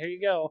like it, and here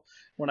you go.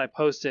 When I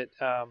post it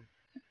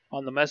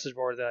on the message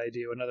board that I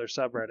do, another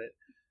subreddit,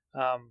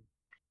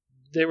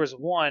 there was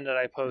one that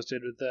I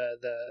posted with the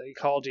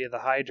ecology of the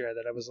Hydra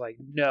that I was like,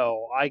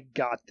 no, I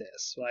got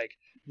this. Like,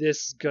 this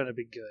is going to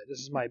be good. This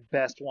is my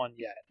best one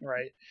yet,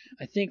 right?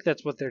 I think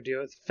that's what they're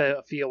doing,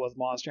 feel with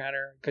Monster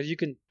Hunter, because you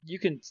can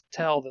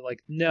tell that,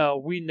 like,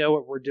 no, we know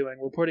what we're doing.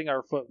 We're putting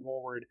our foot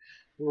forward.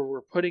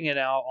 We're putting it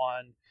out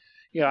on,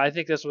 I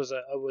think this was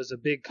a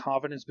big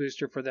confidence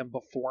booster for them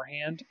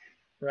beforehand,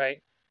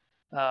 right?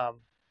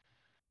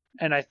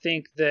 And I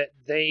think that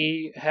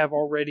they have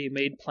already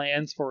made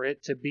plans for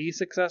it to be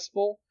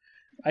successful.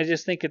 I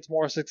just think it's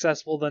more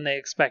successful than they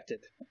expected.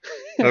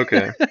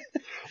 Okay.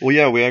 Well,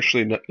 yeah, we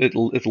actually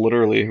it's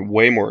literally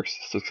way more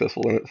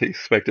successful than they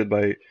expected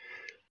by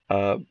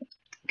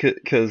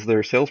Because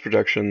their sales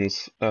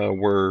projections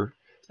were,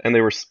 and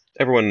they were,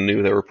 everyone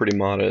knew they were pretty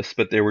modest,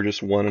 but they were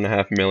just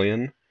 1.5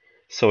 million.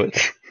 So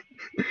it's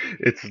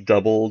it's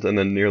doubled and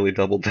then nearly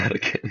doubled that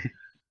again.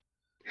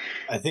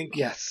 I think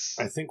Yes.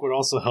 I think what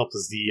also helped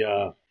is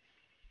the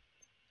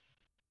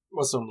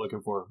what's what I'm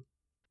looking for.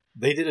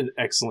 They did an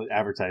excellent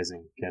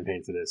advertising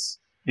campaign for this.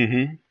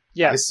 Mm-hmm. I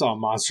Yes. saw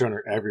Monster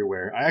Hunter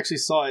everywhere. I actually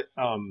saw it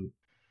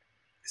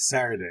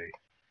Saturday.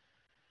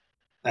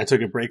 I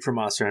took a break from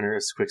Monster Hunter,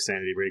 a quick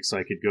sanity break, so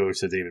I could go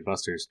to David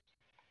Buster's,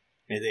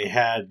 and they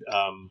had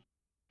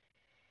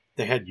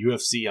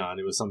UFC on.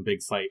 It was some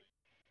big fight,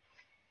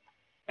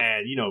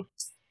 and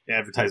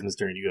advertisements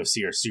during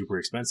UFC are super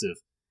expensive.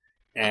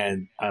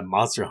 And a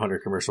Monster Hunter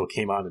commercial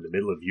came on in the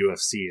middle of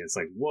UFC, and it's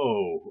like,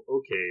 whoa,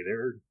 okay,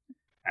 they're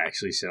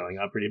actually selling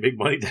out pretty big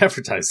money to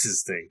advertise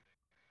this thing.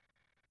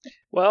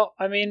 Well,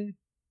 I mean,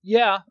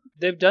 yeah,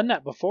 they've done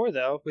that before,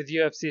 though, with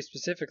UFC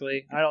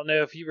specifically. I don't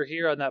know if you were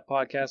here on that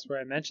podcast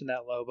where I mentioned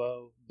that,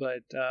 Lobo,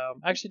 but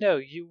actually, no,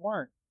 you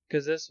weren't,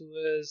 because this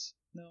was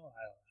no, I don't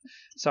know.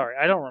 Sorry,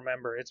 I don't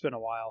remember. It's been a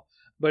while,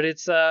 but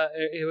it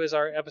was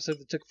our episode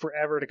that took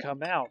forever to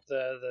come out,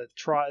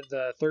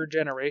 the third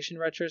generation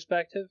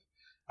retrospective.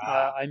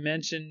 I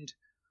mentioned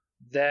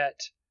that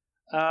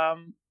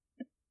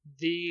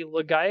the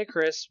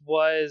Lagiacrus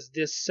was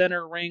this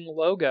center ring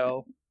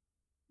logo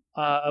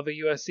of a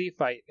UFC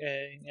fight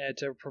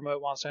to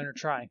promote Monster Hunter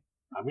Tri.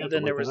 And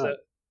then there was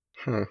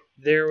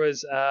there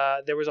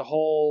was a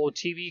whole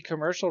TV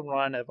commercial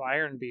run of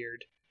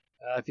Ironbeard.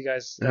 If you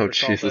guys ever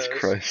saw Jesus those.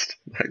 Christ,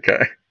 that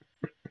guy.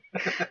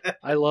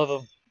 I love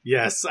him.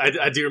 Yes,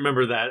 I do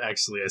remember that,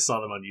 actually. I saw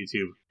them on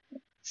YouTube.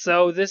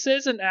 So this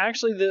isn't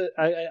actually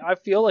I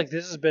feel like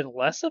this has been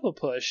less of a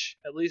push,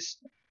 at least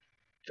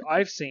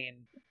I've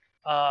seen.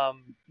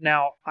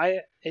 Now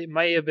it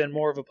may have been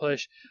more of a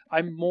push.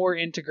 I'm more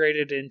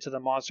integrated into the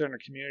Monster Hunter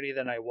community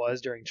than I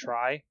was during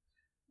Tri.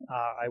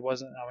 I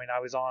was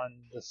on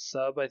the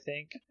sub, I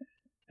think,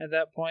 at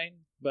that point,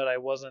 but I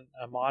wasn't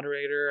a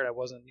moderator, and I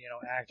wasn't,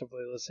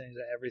 actively listening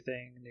to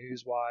everything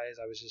news-wise.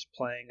 I was just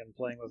playing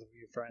with a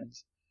few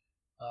friends.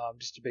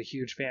 Just a big,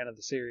 huge fan of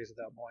the series at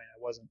that point. I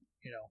wasn't,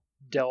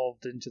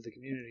 delved into the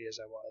community as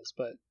I was,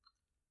 but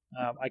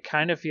I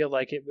kind of feel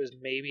like it was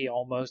maybe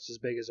almost as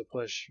big as a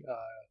push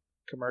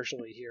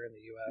commercially here in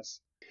the U.S.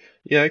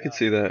 Yeah, I could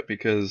see that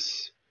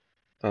because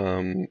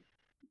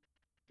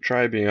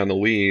Tri being on the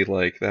Wii,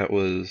 like, that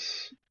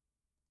was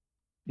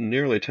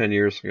nearly 10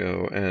 years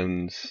ago,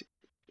 and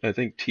I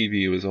think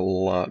TV was a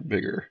lot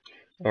bigger,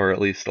 or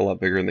at least a lot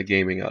bigger in the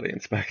gaming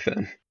audience back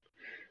then.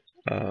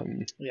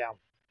 Yeah.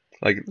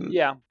 Like,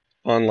 Yeah.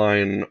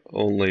 online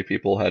only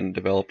people hadn't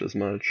developed as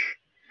much.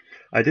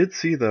 I did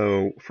see,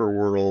 though, for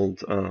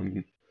World,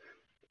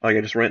 like,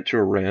 I just went to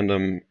a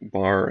random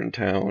bar in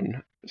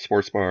town,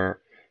 sports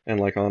bar, and,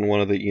 like, on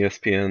one of the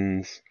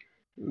ESPNs,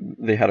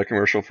 they had a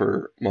commercial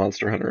for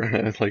Monster Hunter,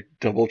 and I, like,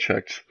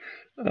 double-checked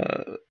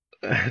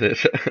at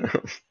it.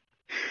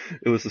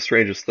 It was the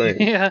strangest thing.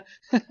 Yeah.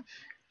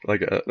 Like,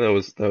 that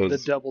was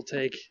The double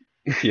take.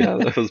 Yeah,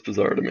 that was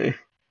bizarre to me.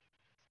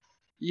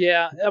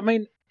 Yeah, I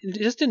mean,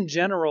 just in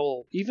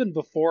general, even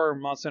before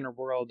Monster Hunter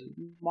World,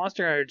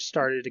 Monster Hunter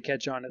started to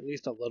catch on at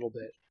least a little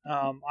bit.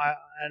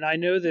 I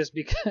know this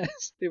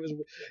because it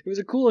was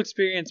a cool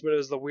experience, but it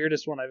was the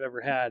weirdest one I've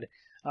ever had.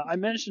 I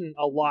mentioned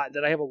a lot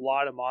that I have a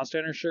lot of Monster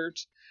Hunter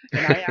shirts,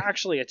 and I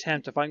actually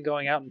attempt, if I'm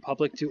going out in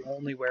public, to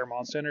only wear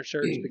Monster Hunter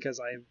shirts because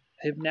I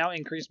have now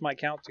increased my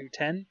count to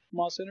 10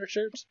 Monster Hunter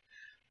shirts.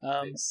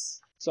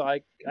 Nice. So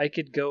I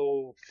could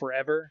go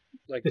forever,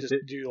 like just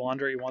do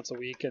laundry once a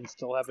week and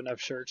still have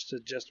enough shirts to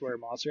just wear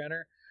Monster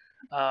Hunter.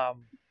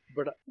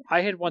 But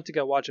I had went to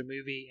go watch a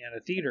movie in a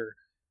theater,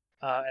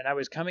 and I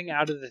was coming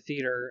out of the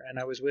theater, and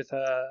I was with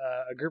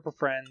a group of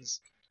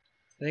friends.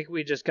 I think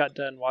we just got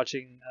done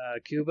watching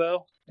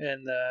Kubo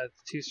and the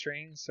Two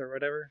Strings or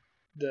whatever,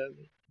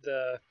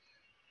 the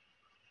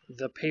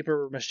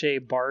paper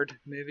mache Bard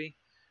movie,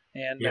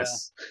 and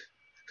yes.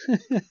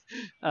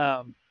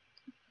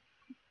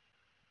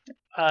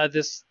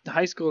 This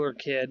high schooler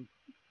kid,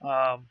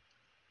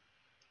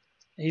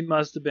 he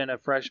must have been a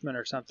freshman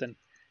or something.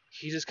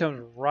 He just comes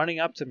running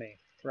up to me,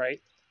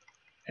 right?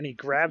 And he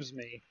grabs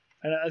me.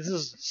 And this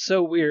is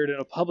so weird in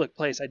a public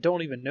place. I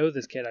don't even know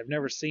this kid. I've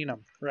never seen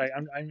him, right?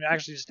 I'm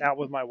actually just out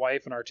with my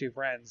wife and our two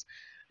friends.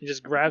 He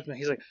just grabs me.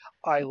 He's like,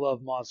 "I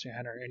love Monster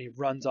Hunter," and he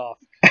runs off.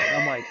 And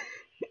I'm like,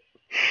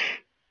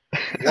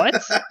 "What?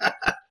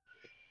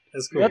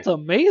 That's cool. That's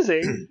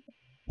amazing."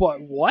 But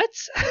what?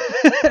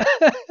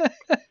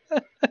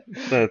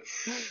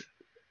 That's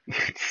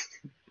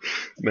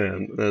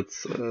man,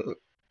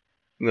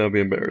 that'd be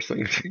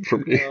embarrassing for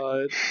me.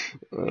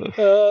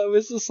 It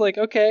was just like,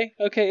 okay,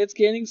 it's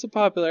gaining some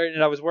popularity,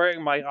 and I was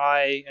wearing my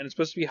eye, and it's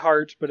supposed to be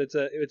heart, but it's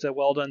a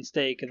well done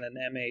steak and then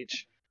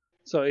MH,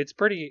 so it's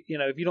pretty.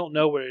 If you don't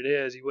know what it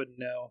is, you wouldn't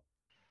know.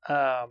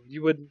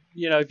 You wouldn't,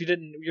 if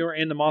you were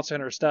into Monster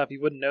Hunter stuff,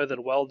 you wouldn't know that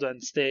a well done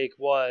steak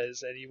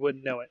was, and you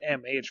wouldn't know what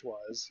MH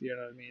was. You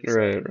know what I mean? So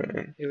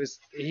Right.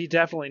 he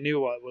definitely knew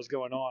what was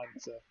going on.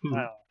 So I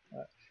don't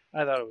know.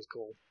 I thought it was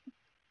cool.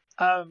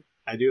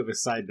 I do have a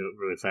side note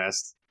really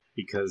fast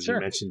because Sure.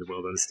 you mentioned the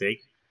well done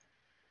steak.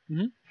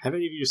 Mhm. Have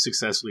any of you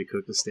successfully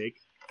cooked a steak?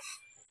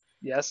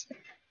 Yes.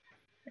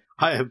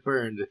 I have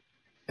burned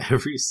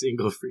every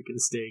single freaking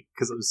steak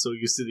because I'm so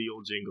used to the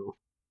old jingle.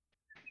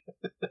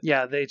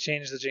 Yeah, they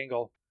changed the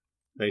jingle.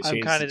 They I'm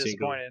changed kind the of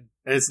jingle. disappointed.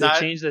 And it's They not.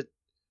 changed the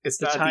It's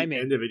the not timing.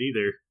 the end of it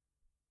either.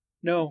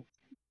 No,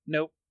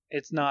 nope,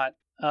 it's not.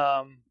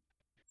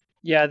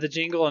 Yeah, the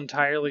jingle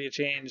entirely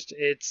changed.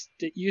 It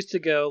used to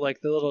go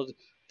like the little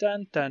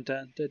dun dun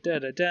dun dun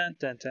dun dun dun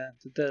dun dun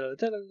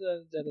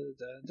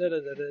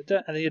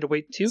and then you had to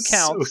wait 2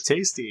 counts, So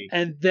tasty.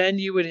 and then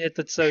you would hit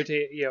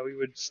the you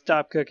would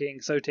stop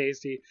cooking. So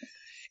tasty.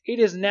 It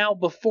is now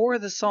before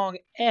the song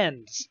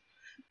ends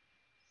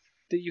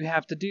that you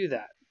have to do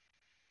that.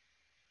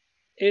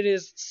 It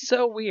is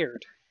so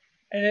weird,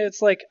 and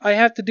it's like I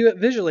have to do it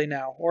visually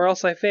now, or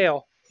else I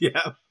fail.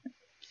 Yeah.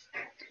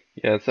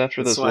 Yeah, it's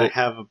after That's those. why I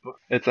have a.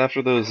 It's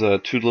after those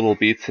 2 little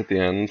beats at the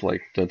end,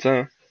 like da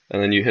da,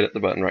 and then you hit the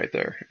button right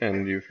there,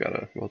 and you've got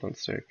a well done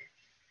steak.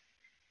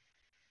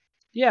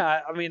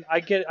 Yeah, I mean, I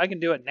can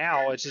do it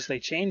now. It's just they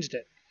changed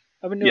it.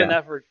 I've been doing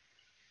that for.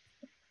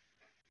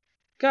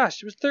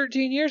 Gosh, it was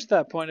 13 years at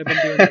that point. I've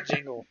been doing that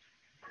jingle.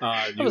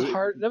 That was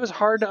hard. That was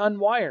hard to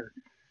unwire.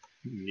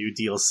 New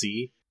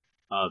DLC.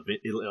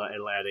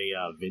 It'll add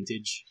a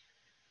vintage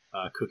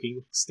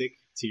cooking stick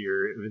to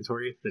your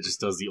inventory that just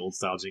does the old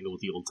style jingle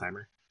with the old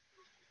timer.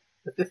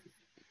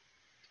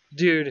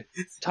 Dude,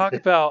 talk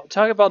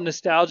about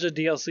nostalgia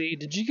DLC.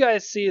 Did you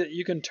guys see that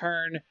you can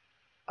turn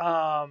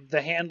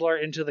the handler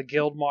into the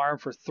guild marm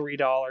for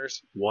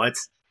 $3? What?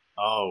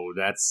 Oh,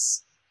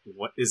 that's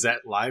what is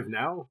that live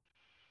now?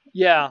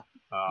 Yeah,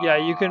 yeah,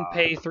 you can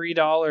pay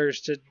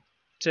 $3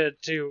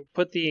 to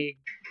put the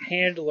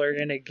handler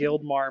in a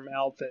guild marm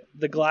outfit,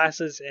 the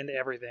glasses and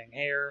everything,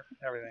 hair,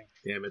 everything.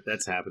 Damn it,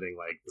 that's happening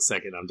like the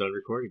second I'm done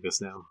recording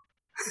this now.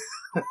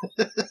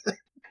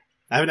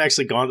 I haven't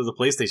actually gone to the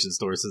PlayStation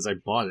Store since I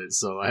bought it,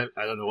 so I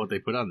don't know what they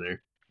put on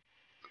there.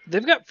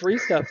 They've got free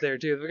stuff there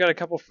too. They've got a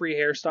couple free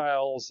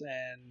hairstyles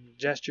and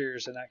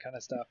gestures and that kind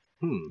of stuff.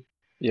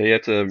 Yeah, you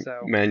have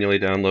to manually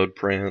download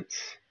Prance.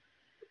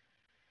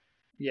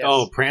 Yes.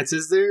 Oh, Prance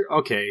is there?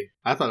 Okay,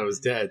 I thought it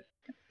was dead.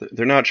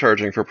 They're not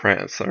charging for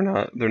Prance. They're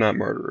not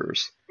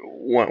murderers.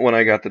 When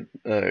I got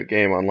the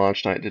game on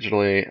launch night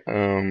digitally,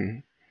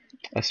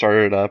 I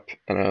started it up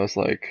and I was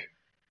like,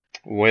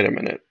 wait a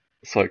minute.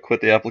 So I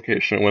quit the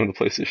application and went to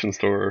the PlayStation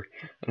Store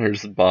and I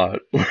just bought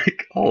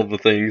like all of the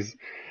things,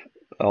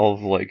 all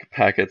of like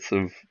packets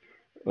of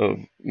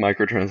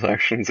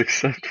microtransactions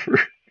except for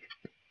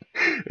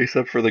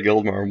the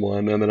Guildmarm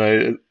one, and then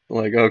I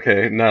like,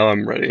 okay, now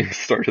I'm ready.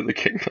 Started the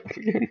game up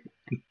again.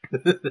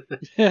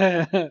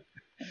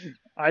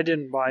 I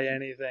didn't buy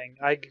anything.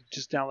 I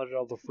just downloaded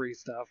all the free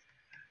stuff.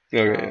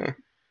 Okay.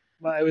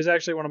 It was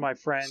actually one of my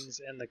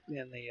friends in the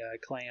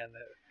clan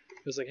that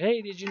was like,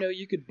 "Hey, did you know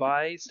you could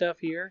buy stuff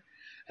here?"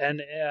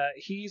 And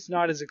he's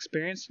not as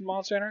experienced in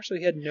Monster Hunter, so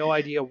he had no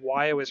idea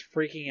why I was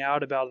freaking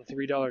out about a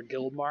 $3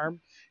 guild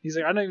marm. He's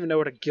like, "I don't even know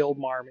what a guild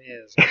marm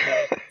is."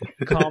 Okay?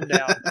 Calm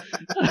down.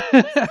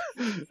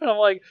 And I'm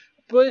like,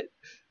 but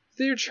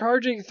they're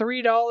charging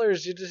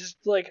 $3 to just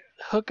like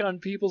hook on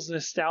people's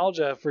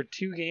nostalgia for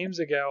 2 games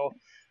ago.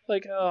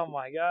 Like, oh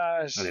my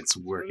gosh. And it's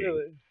working.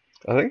 Really?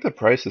 I think the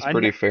price is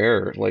pretty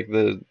fair. Like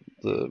the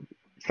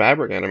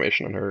fabric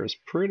animation on her is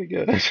pretty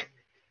good.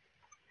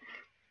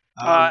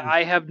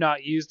 I have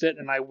not used it,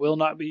 and I will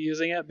not be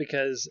using it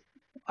because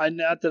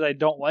not that I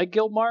don't like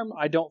Guildmarm.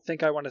 I don't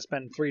think I want to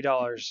spend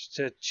 $3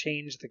 to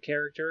change the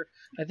character.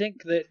 I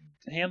think that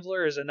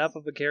Handler is enough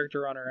of a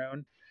character on her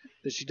own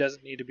that she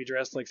doesn't need to be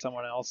dressed like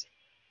someone else.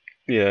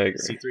 Yeah, I agree.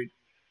 See,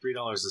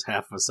 $3 is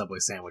half of a Subway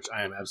sandwich.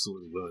 I am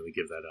absolutely willing to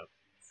give that up.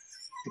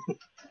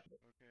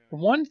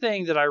 One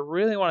thing that I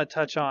really want to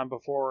touch on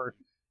before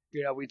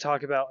we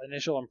talk about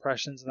initial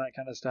impressions and that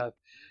kind of stuff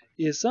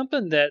is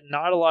something that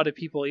not a lot of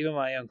people, even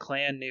my own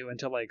clan, knew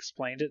until I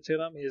explained it to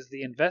them, is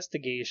the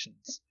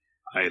investigations.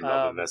 I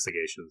love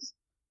investigations.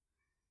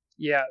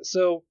 Yeah,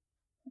 so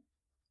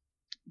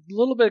a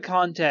little bit of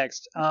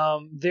context.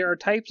 There are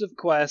types of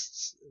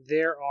quests.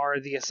 There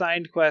are the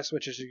assigned quests,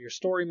 which is your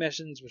story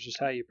missions, which is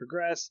how you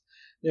progress.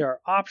 There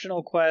are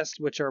optional quests,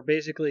 which are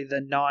basically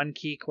the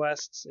non-key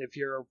quests. If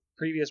you're a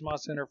previous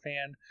Monster Hunter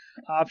fan,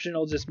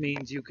 optional just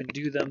means you can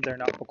do them. They're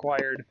not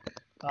required,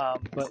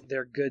 but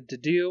they're good to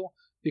do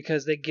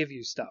because they give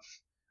you stuff.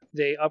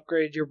 They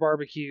upgrade your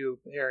barbecue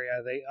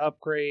area. They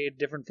upgrade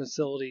different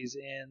facilities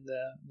in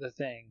the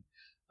thing,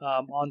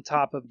 on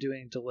top of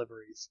doing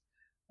deliveries.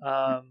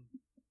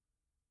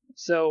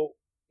 So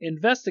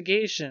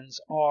investigations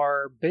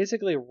are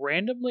basically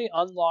randomly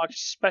unlocked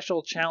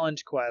special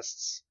challenge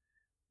quests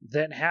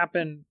that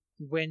happen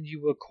when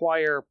you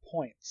acquire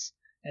points.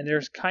 And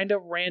they're kind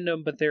of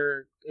random, but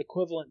they're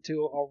equivalent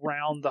to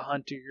around the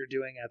hunter you're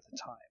doing at the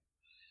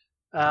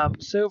time.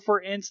 So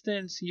for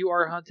instance, you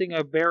are hunting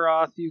a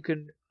Baroth, you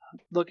can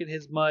look at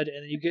his mud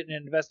and you get an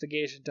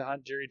investigation to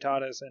hunt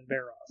Juritatis and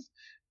Baroth.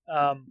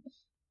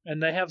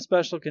 And they have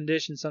special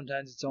conditions.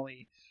 Sometimes it's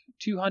only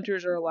 2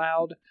 hunters are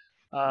allowed.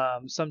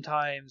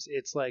 Sometimes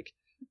it's like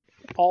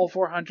all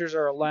 4 hunters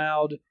are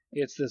allowed.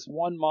 It's this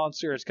one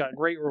monster. It's got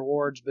great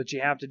rewards, but you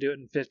have to do it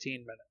in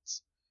 15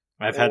 minutes.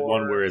 I've had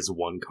one where it's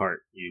one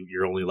cart.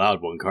 You're only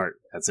allowed one cart.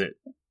 That's it.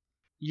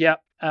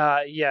 Yep.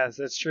 Yes,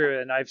 that's true.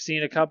 And I've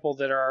seen a couple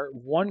that are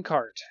one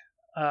cart.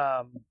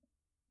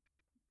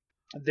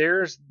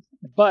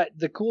 But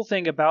the cool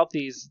thing about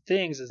these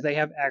things is they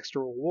have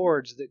extra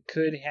rewards that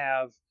could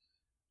have,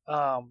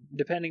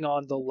 depending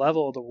on the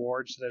level of the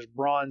rewards, there's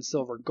bronze,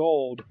 silver,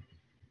 gold,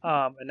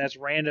 and that's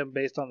random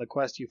based on the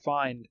quest you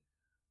find.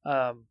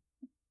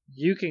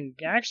 You can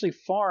actually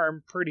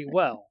farm pretty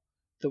well.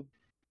 The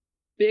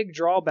big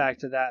drawback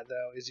to that,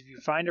 though, is if you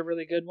find a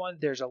really good one,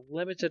 there's a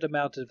limited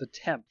amount of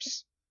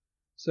attempts.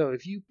 So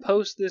if you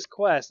post this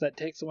quest, that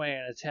takes away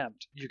an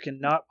attempt. You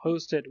cannot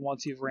post it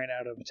once you've ran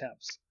out of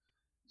attempts.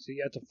 So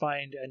you have to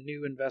find a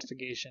new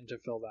investigation to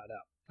fill that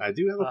up. I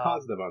do have a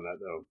positive on that,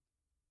 though.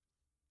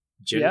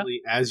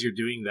 Generally, as you're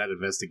doing that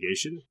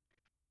investigation,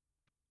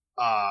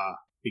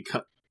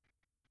 because,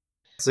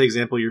 say,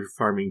 example, you're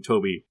farming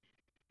Toby,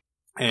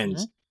 and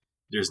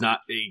there's not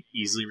a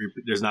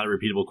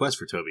repeatable quest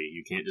for Toby.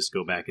 You can't just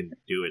go back and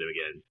do it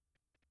again.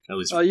 At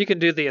least, you can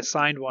do the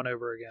assigned one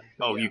over again.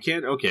 Oh, yeah. You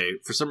can? Okay.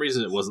 For some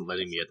reason, it wasn't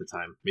letting me at the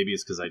time. Maybe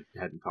it's because I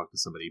hadn't talked to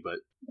somebody. But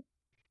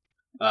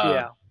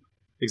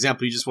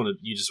example, you just want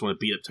to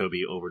beat up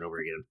Toby over and over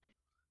again.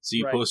 So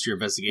you post your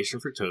investigation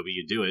for Toby.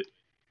 You do it,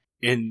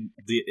 in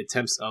the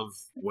attempts of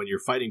when you're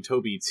fighting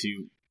Toby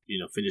to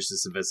finish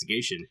this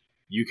investigation,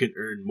 you can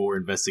earn more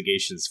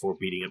investigations for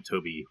beating up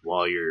Toby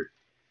while you're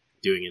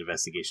doing an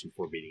investigation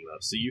for beating him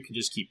up. So you can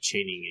just keep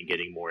chaining and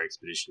getting more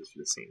expeditions for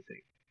the same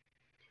thing.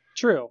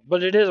 True,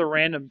 but it is a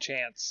random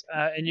chance,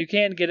 and you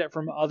can get it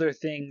from other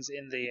things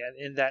in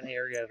that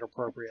area at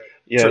appropriate.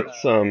 Yeah,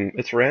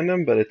 it's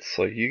random, but it's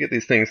like you get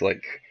these things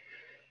like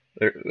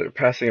they're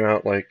passing them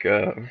out like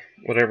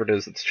whatever it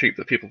is that's cheap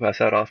that people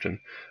pass out often.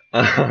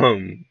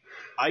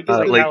 I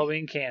get like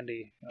Halloween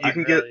candy. You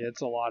can it's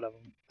a lot of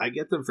them. I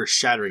get them for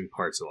shattering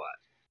parts a lot.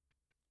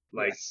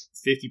 Like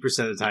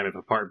 50% of the time, if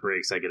a part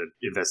breaks, I get an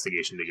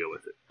investigation to go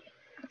with it.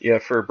 Yeah,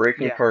 for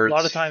breaking parts. A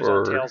lot of times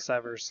on tail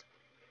severs.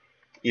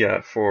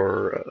 Yeah,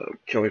 for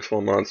killing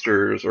small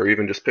monsters, or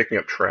even just picking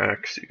up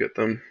tracks, you get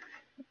them.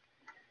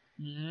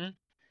 Mm-hmm.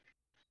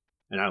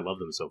 And I love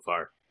them so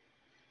far.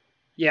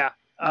 Yeah,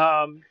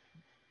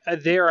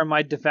 they are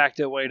my de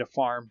facto way to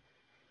farm.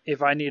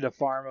 If I need to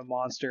farm a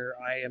monster,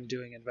 I am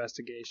doing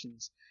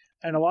investigations.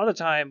 And a lot of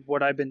time,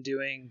 what I've been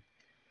doing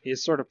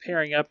is sort of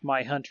pairing up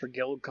my hunt for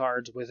guild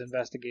cards with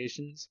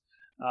investigations.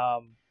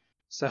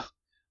 So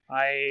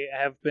I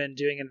have been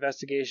doing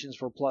investigations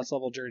for plus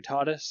level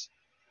Juritatis,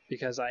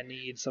 because I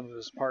need some of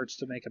his parts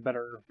to make a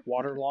better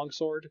water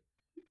longsword.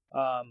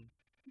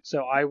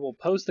 So I will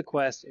post the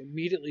quest,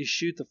 immediately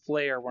shoot the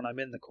flare when I'm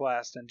in the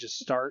quest, and just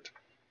start.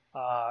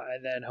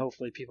 And then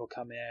hopefully people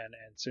come in,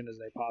 and as soon as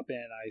they pop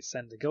in, I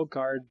send the guild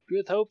card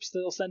with hopes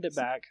they'll send it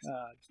back.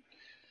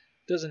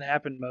 Doesn't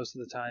happen most of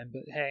the time,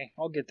 but hey,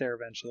 I'll get there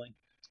eventually.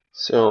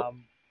 So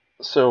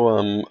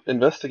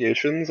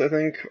investigations, I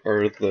think,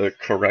 are the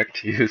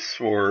correct use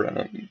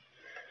for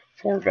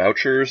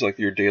vouchers, like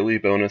your daily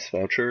bonus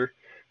voucher.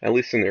 At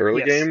least in the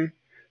early game,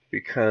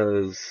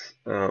 because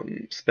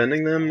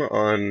spending them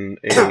on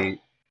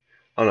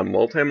a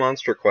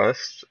multi-monster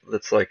quest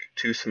that's like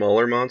 2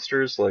 smaller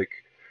monsters, like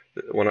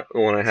the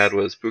one I had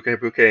was Buke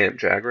and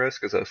Jagras,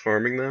 because I was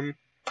farming them.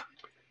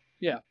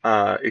 Yeah.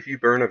 If you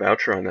burn a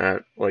voucher on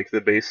that, like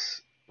the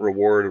base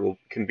reward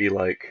can be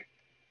like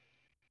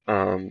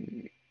up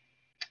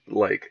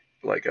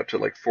to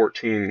like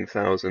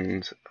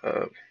 14,000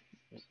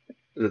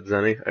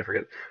 Zenny, I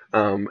forget.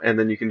 And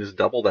then you can just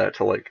double that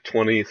to like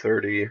 20,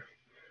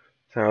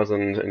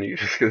 30,000, and you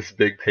just get this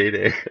big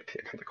payday at the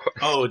end of the quest.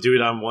 Oh, do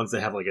it on ones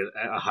that have like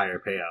a higher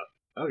payout.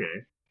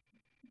 Okay.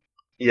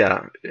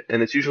 Yeah,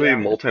 and it's usually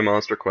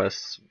multi-monster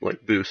quests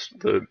like boost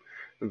the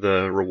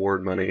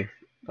reward money.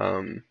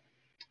 I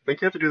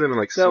think you have to do them in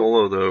like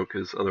solo though,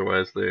 because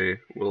otherwise they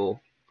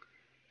will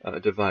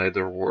divide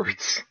the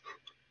rewards.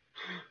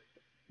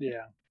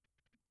 Yeah.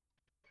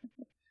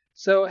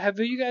 So, have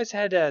you guys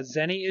had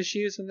Zenny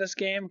issues in this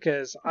game?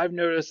 Because I've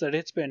noticed that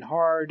it's been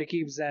hard to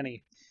keep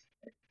Zenny.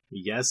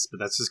 Yes, but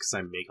that's just because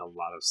I make a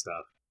lot of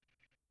stuff.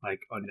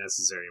 Like,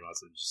 unnecessary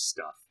amounts of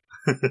stuff.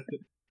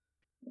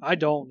 I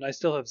don't. I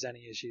still have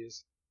Zenny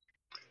issues.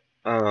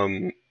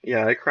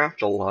 Yeah, I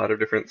craft a lot of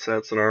different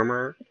sets and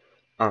armor.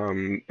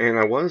 And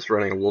I was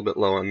running a little bit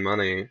low on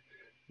money,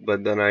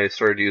 but then I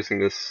started using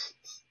this,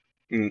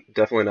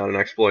 definitely not an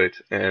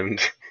exploit, and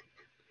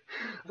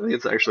I think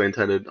it's actually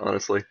intended,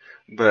 honestly.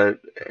 But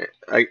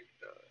I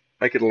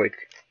could like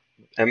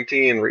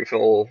empty and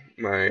refill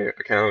my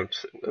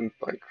account in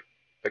like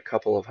a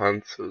couple of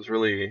hunts. It was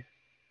really,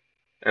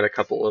 and a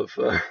couple of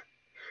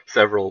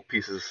several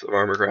pieces of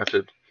armor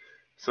crafted.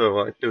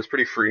 So it was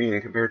pretty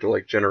freeing compared to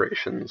like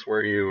Generations,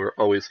 where you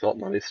always felt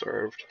money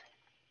starved.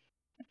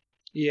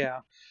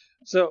 Yeah.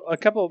 So a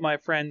couple of my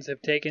friends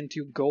have taken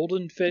to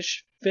golden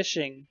fish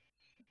fishing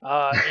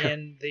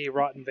in the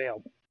Rotten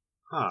Vale.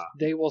 Huh.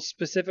 They will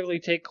specifically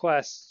take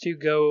quests to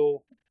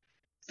go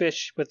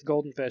fish with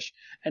golden fish,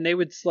 and they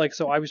would like.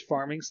 So I was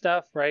farming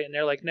stuff, right? And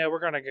they're like, "No,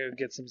 we're gonna go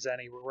get some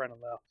zenny. We're running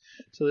low."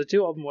 So the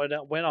two of them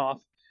went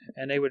off,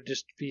 and they would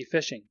just be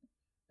fishing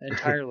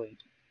entirely.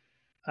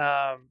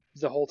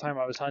 The whole time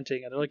I was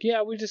hunting, and they're like,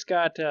 "Yeah, we just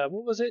got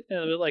what was it?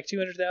 Like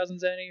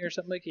 200,000 zenny or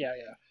something." Like, yeah.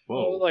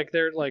 Whoa. Like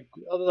they're like,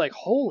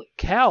 holy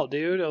cow,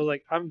 dude! I was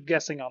like, I'm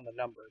guessing on the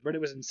number, but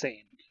it was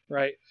insane,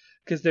 right?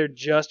 Because they're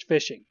just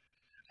fishing,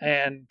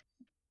 and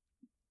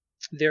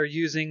they're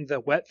using the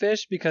wet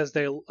fish because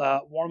they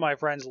one of my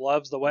friends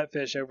loves the wet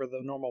fish over the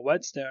normal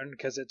whetstone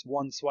because it's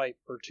one swipe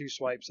or two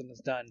swipes and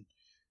it's done.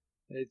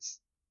 It's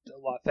a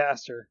lot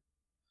faster.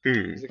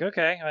 He's like,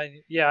 okay,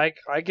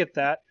 I get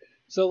that.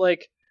 So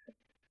like,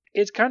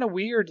 it's kind of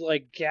weird.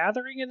 Like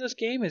gathering in this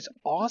game is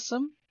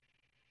awesome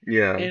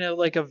Yeah. in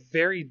a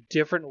very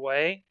different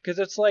way because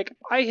it's like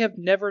I have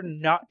never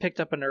not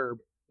picked up an herb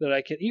that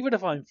I can, even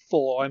if I'm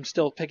full, I'm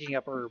still picking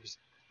up herbs.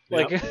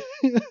 Like,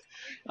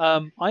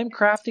 I'm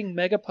crafting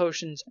mega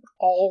potions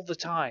all the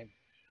time.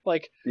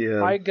 Like,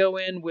 Yeah. I go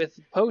in with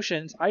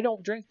potions. I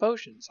don't drink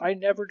potions. I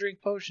never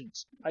drink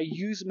potions. I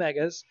use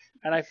megas,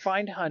 and I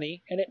find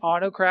honey, and it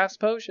auto crafts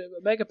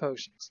mega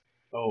potions.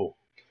 Oh,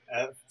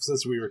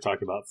 since we were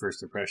talking about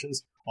first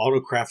impressions, auto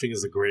crafting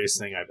is the greatest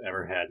thing I've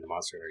ever had in a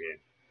Monster Hunter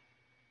game.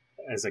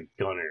 As a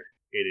gunner,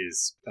 it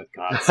is a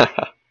godsend.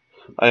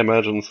 I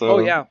imagine so. Oh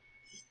yeah.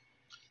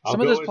 Some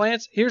of those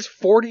plants, here's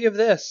 40 of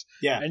this.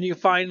 Yeah. And you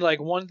find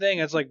like one thing,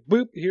 it's like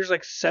boop, here's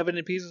like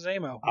 7 pieces of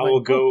ammo. I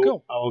will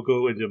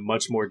go into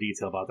much more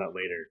detail about that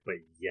later. But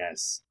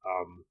yes,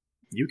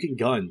 you can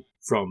gun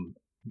from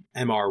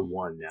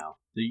MR1 now.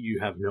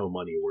 You have no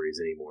money worries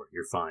anymore.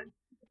 You're fine.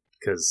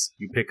 Because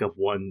you pick up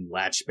one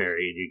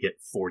latchberry and you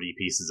get 40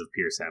 pieces of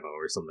pierce ammo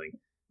or something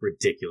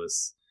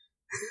ridiculous.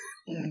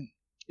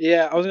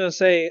 Yeah, I was going to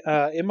say,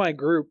 in my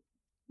group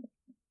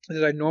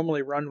that I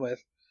normally run with,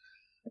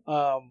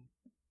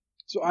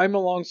 so I'm a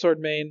longsword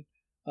main.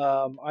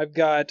 I've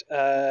got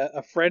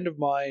a friend of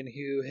mine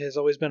who has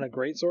always been a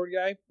greatsword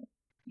guy.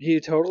 He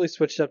totally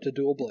switched up to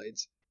dual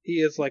blades. He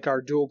is like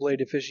our dual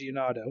blade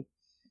aficionado.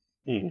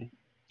 Mm.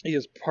 He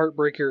is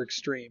Heartbreaker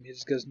Extreme. He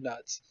just goes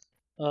nuts.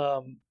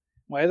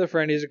 My other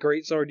friend is a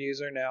greatsword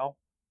user now.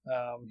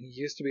 He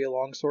used to be a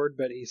longsword,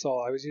 but he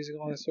saw I was using a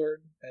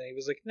longsword, and he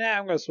was like, "Nah,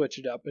 I'm gonna switch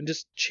it up," and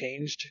just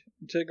changed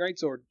to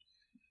greatsword.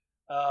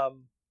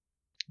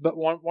 But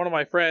one of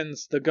my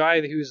friends, the guy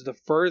who's the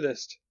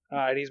furthest,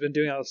 and he's been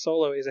doing it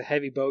solo, is a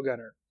heavy bow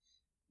gunner,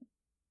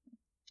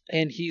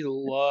 and he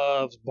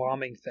loves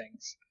bombing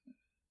things.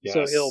 Yes.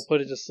 So he'll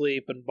put it to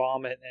sleep and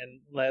bomb it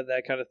and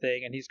that kind of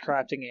thing, and he's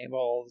crafting ammo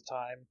all the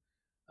time.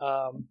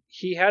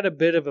 He had a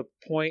bit of a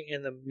point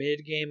in the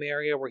mid-game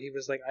area where he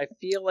was like, I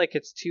feel like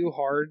it's too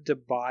hard to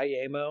buy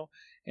ammo,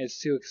 and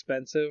it's too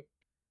expensive,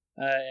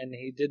 and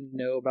he didn't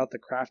know about the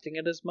crafting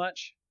it as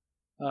much.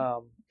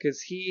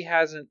 Because he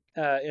hasn't,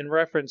 in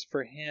reference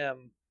for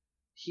him,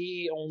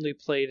 he only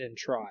played in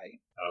Try.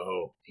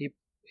 Oh.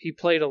 He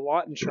played a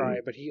lot in Try,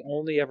 but he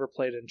only ever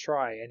played in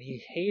Try, and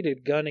he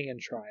hated gunning in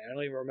Try. I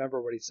don't even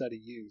remember what he said he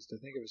used. I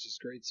think it was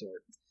just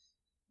greatsword.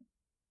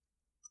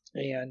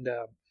 And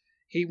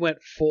he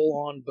went full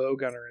on bow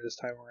gunner this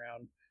time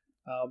around,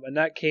 and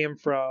that came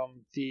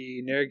from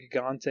the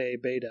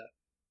Nergigante beta.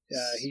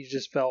 He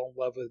just fell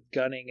in love with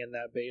gunning in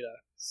that beta.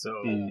 So,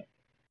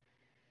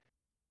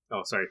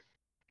 oh, sorry.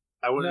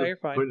 I want to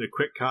put into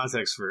quick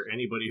context for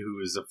anybody who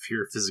is a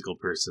pure physical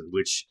person,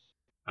 which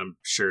I'm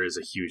sure is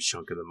a huge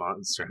chunk of the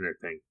Monster Hunter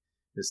thing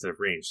instead of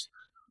ranged.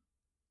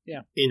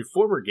 Yeah. In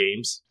former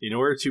games, in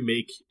order to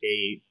make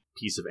a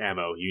piece of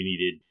ammo, you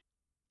needed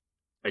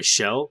a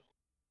shell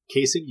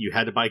casing. You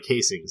had to buy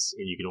casings,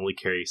 and you could only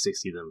carry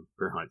 60 of them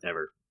per hunt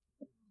ever.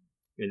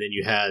 And then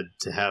you had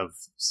to have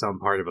some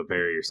part of a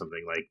berry or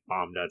something like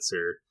bomb nuts,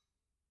 or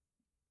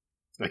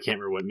I can't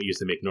remember what we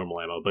used to make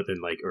normal ammo, but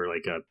then or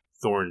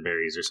thorn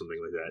berries or something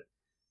like that.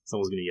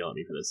 Someone's gonna yell at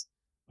me for this,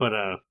 but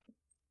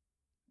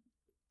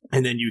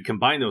and then you would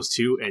combine those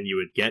two, and you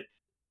would get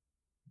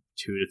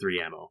 2 to 3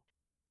 ammo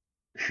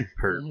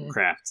per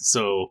craft.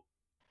 So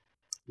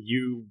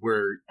you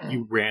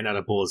ran out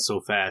of bullets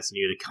so fast, and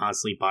you had to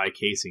constantly buy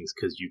casings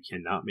because you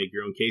cannot make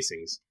your own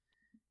casings,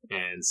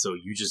 and so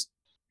you just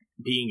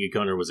being a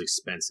gunner was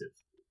expensive,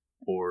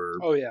 or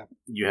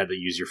you had to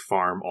use your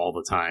farm all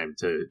the time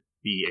to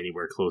be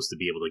anywhere close to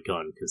be able to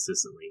gun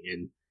consistently.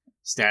 And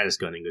status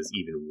gunning is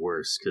even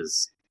worse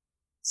because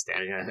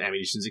static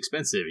ammunition is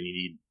expensive and you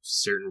need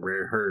certain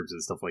rare herbs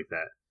and stuff like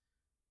that.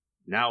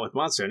 Now with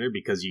Monster Hunter,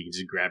 because you can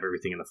just grab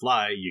everything in the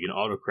fly, you can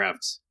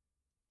autocraft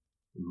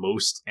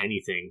most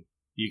anything.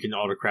 You can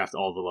autocraft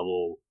all the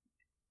level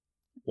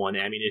 1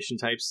 ammunition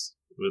types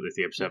with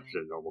the exception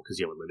of normal because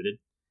you have unlimited,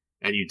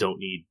 and you don't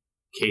need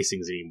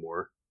casings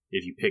anymore.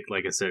 If you pick,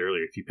 like I said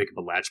earlier, if you pick up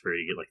a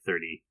latchberry, you get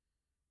 30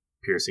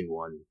 piercing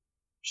 1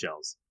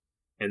 shells.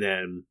 And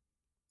then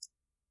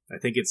I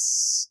think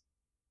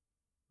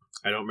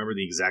I don't remember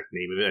the exact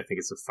name of it. I think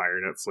it's a fire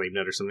nut, flame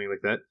nut, or something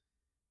like that.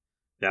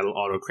 that'll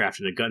auto-craft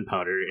into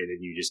gunpowder, and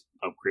then you just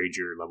upgrade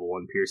your level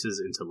 1 pierces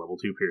into level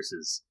 2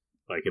 pierces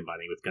by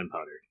combining with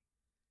gunpowder.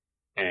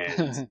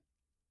 And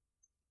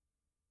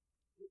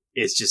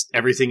it's just,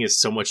 everything is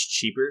so much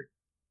cheaper,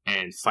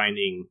 and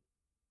finding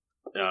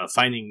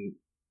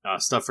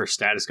stuff for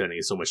status gunning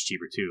is so much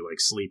cheaper too. Like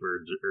sleep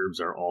herbs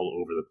are all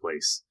over the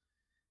place,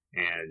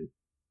 and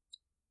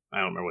I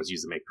don't remember what's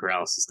used to make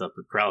paralysis stuff,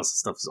 but paralysis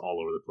stuff is all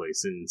over the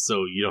place, and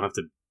so you don't have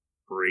to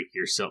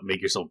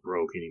make yourself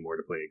broke anymore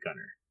to play a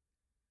gunner.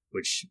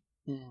 Which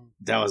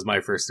that was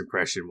my first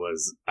impression,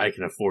 was I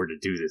can afford to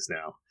do this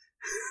now.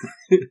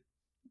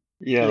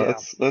 Yeah,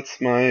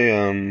 that's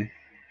my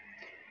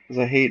 'cause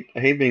I hate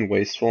being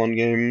wasteful in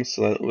games,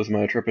 so that was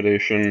my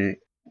trepidation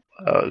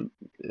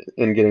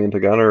in getting into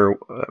gunner.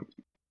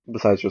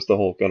 Besides just the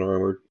whole gunner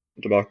armor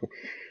debacle,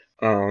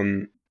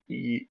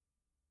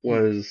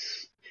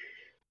 was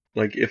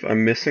like, if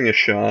I'm missing a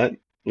shot,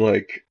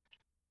 like,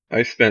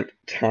 I spent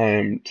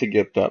time to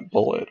get that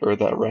bullet or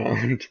that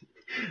round,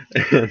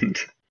 and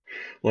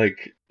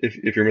like,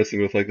 if you're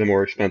missing with like the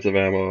more expensive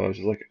ammo, I was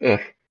just like, ugh,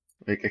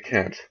 like, I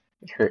can't.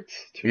 It hurts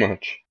too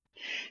much.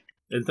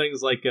 And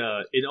things like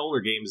in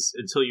older games,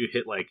 until you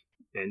hit like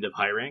end of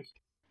high rank,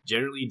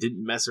 generally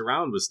didn't mess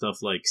around with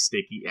stuff like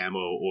sticky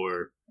ammo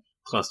or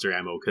cluster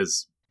ammo,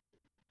 because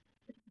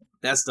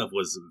that stuff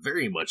was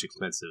very much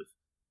expensive.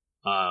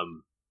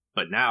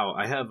 But now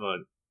I have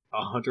a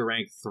hunter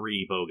rank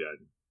 3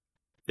 bowgun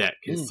that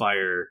can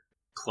fire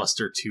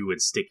cluster 2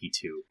 and sticky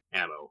 2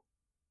 ammo,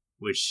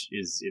 which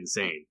is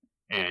insane.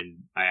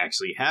 And I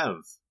actually have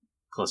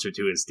cluster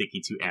 2 and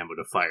sticky 2 ammo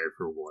to fire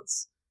for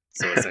once.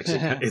 So it's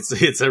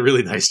actually it's a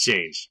really nice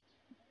change.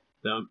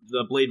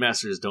 The Blade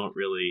Masters don't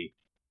really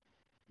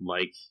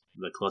like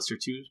the cluster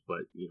 2s, but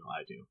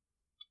I do.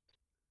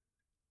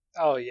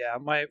 Oh yeah,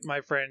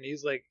 my friend,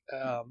 he's like,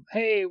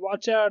 hey,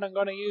 watch out, I'm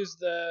gonna use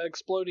the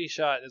explodey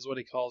shot, is what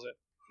he calls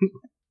it.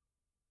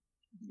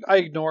 I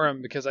ignore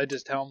him because I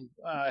just helm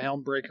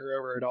breaker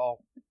over it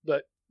all.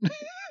 But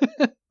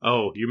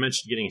oh, you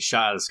mentioned getting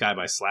shot out of the sky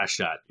by slash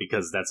shot,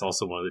 because that's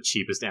also one of the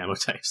cheapest ammo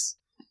types.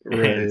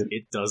 Right. And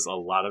it does a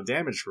lot of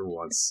damage for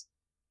once.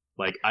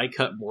 Like, I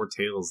cut more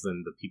tails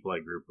than the people I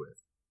group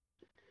with.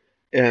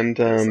 And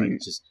it's like,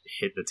 just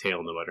hit the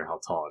tail no matter how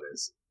tall it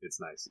is. It's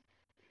nice.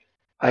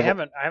 I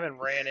haven't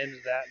ran into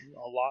that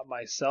a lot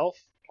myself,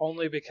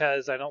 only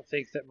because I don't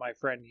think that my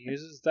friend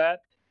uses that,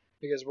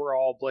 because we're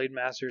all Blade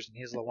Masters and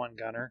he's the one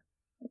gunner.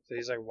 So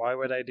he's like, why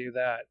would I do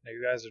that?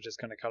 You guys are just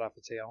going to cut off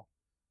a tail.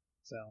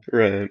 So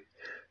right.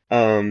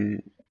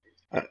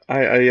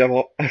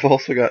 I've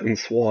also gotten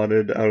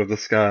swatted out of the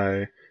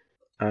sky,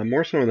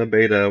 more so in the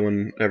beta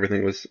when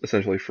everything was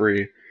essentially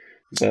free.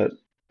 But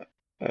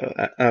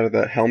out of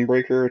that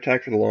Helmbreaker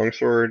attack for the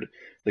longsword,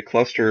 the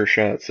cluster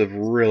shots have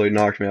really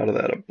knocked me out of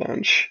that a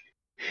bunch,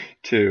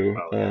 too.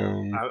 Oh,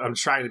 yeah. I'm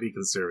trying to be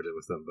conservative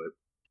with them, but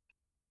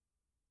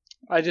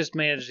I just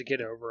managed to get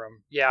over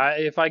them. Yeah,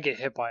 if I get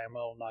hit by him,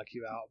 it'll knock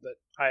you out. But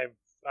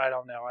I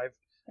don't know.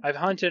 I've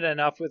hunted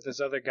enough with this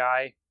other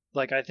guy.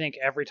 Like, I think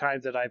every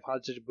time that I've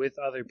hunted with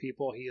other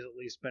people, he's at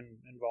least been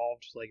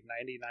involved like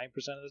 99%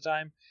 of the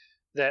time,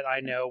 that I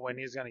know when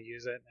he's going to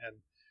use it and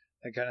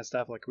that kind of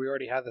stuff. Like, we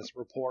already have this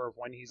rapport of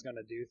when he's going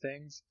to do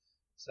things.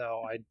 So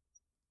I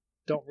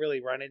don't really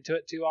run into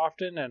it too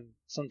often. And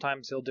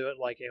sometimes he'll do it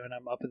like when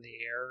I'm up in the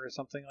air or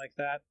something like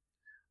that.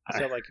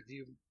 So, like, if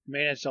you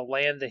manage to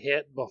land the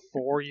hit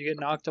before you get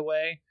knocked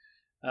away,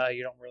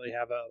 you don't really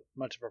have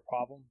much of a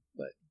problem.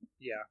 But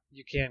yeah,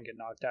 you can get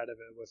knocked out of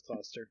it with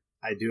cluster.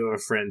 I do have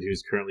a friend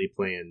who's currently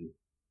playing,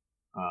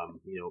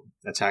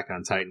 Attack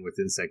on Titan with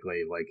Insect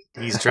Glaive. Like,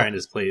 he's trying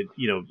to play,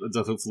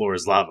 the floor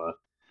is lava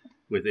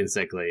with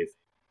Insect Glaive,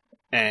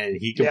 and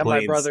he complains. Yeah,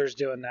 my brother's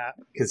doing that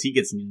because he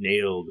gets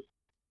nailed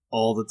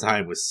all the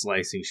time with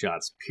slicing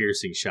shots,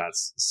 piercing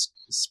shots,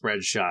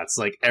 spread shots.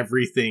 Like,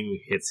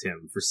 everything hits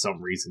him for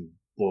some reason.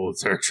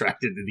 Bullets are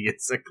attracted to the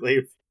Insect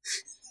Glaive.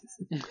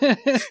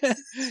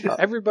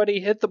 Everybody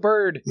hit the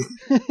bird.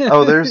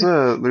 Oh, there's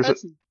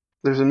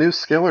a new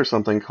skill or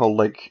something called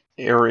like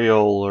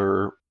aerial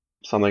or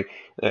something,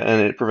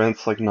 and it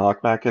prevents like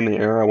knockback in the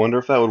air. I wonder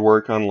if that would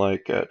work on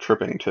like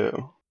tripping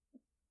too.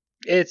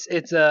 It's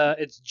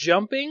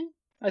jumping,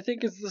 I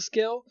think, is the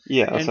skill.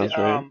 Yeah, that sounds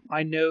right.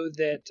 I know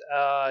that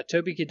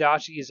Tobi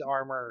Kadachi's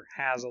armor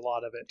has a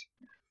lot of it.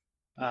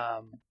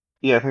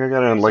 Yeah, I think I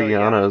got it on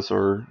Legiana's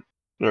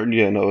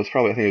it's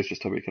probably, I think it's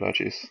just Tobi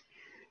Kadachi's.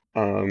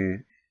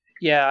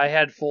 Yeah, I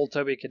had full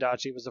Tobi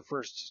Kadachi. It was the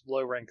first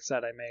low rank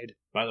set I made.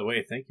 By the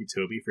way, thank you,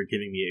 Toby, for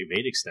giving me a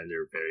evade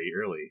extender very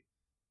early.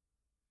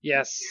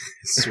 Yes.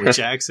 Switch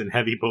axe and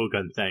heavy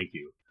bowgun, thank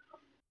you.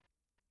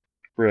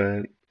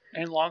 Right.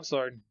 And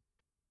longsword.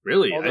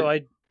 Really? Although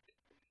I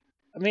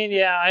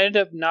ended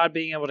up not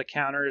being able to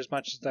counter as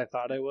much as I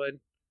thought I would.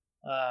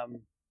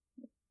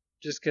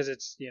 Just because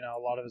it's, a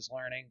lot of it's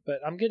learning. But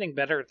I'm getting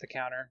better at the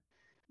counter.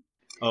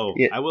 Oh,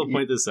 yeah, I will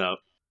point this out.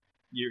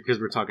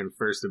 Because we're talking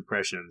first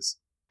impressions.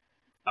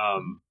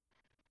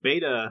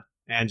 Beta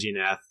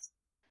Anjanath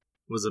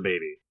was a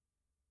baby.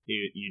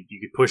 You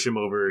could push him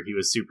over. He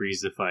was super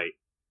easy to fight.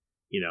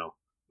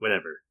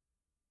 whatever.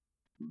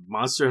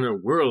 Monster Hunter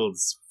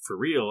Worlds, for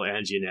real,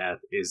 Anjanath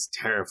is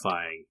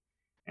terrifying,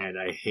 and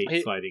I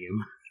hate fighting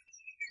him.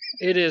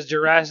 It is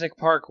Jurassic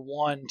Park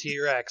 1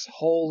 T-Rex.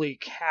 Holy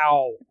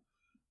cow.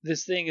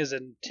 This thing is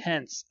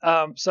intense.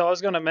 So I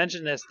was going to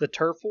mention this, the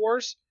turf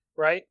wars,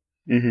 right?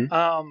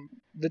 Mm-hmm.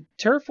 The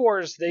turf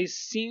wars, they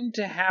seem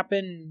to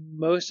happen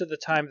most of the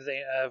time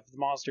the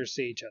monsters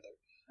see each other.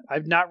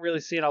 I've not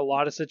really seen a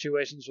lot of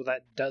situations where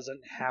that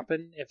doesn't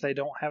happen if they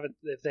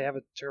have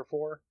a turf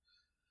war.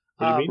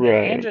 What do you mean?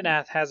 Right.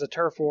 Anjanath has a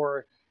turf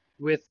war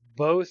with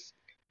both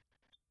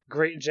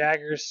Great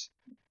Jaggers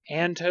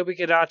and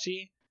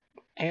Tobi-Kadachi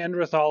and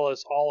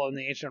Rathalos all in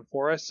the Ancient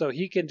Forest, so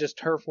he can just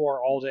turf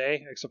war all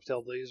day, except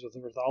he'll leaves with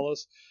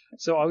Rathalos.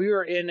 So we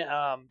were in,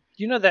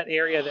 that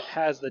area that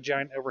has the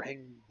giant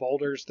overhanging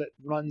boulders that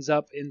runs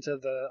up into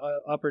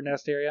the upper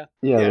nest area?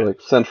 Yeah,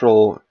 like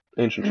central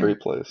ancient tree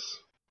place.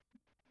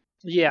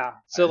 Yeah,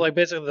 so like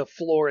basically the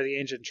floor of the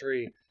ancient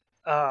tree.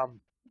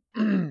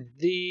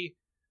 The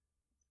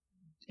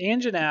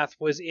Anjanath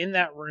was in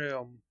that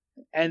room,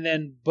 and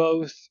then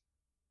both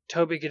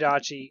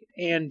Tobi-Kadachi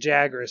and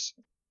Jagras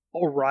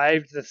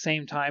arrived at the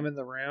same time in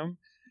the room,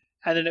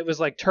 and then it was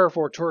like turf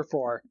war.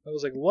 I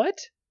was like, what?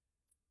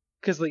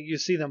 Because like you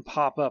see them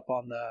pop up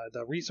on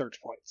the research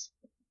points.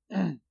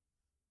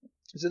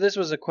 So this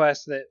was a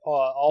quest that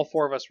all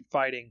four of us were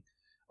fighting,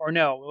 or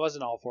no, it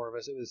wasn't all four of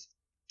us. It was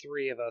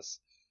three of us.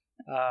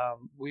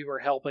 We were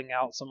helping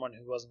out someone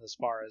who wasn't as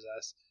far as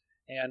us,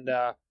 and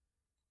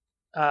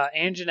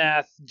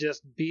Anjanath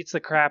just beats the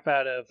crap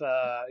out of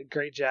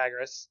Great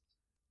Jagras,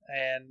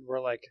 and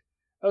we're like,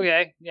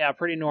 okay, yeah,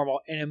 pretty normal,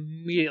 and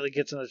immediately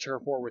gets in the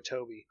turf war with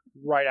Toby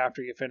right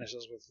after he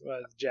finishes with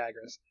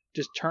Jagras.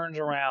 Just turns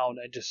around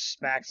and just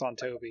smacks on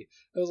Toby.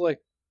 I was like,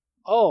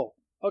 oh,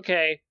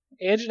 okay,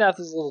 Anjanath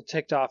is a little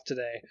ticked off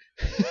today.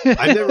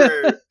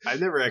 I've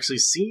never actually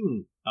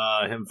seen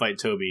him fight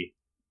Toby.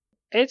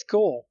 It's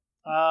cool.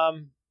 I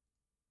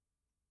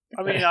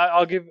mean,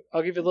 I'll give you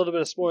a little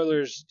bit of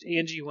spoilers.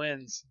 Angie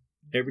wins.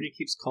 Everybody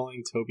keeps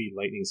calling Toby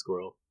Lightning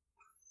Squirrel.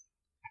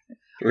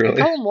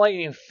 Really? I call him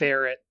Lightning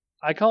Ferret.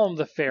 I call him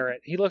the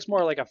Ferret. He looks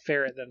more like a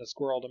ferret than a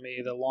squirrel to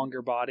me, the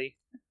longer body.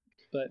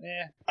 But,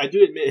 I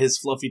do admit his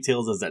fluffy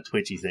tail does that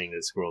twitchy thing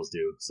that squirrels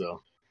do,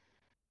 so.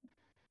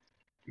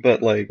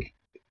 But, like,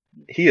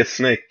 he a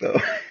snake, though.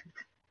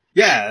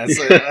 Yeah,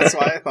 that's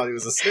why I thought he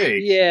was a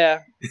snake. Yeah.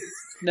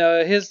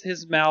 No,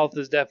 his mouth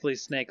is definitely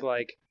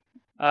snake-like.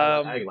 I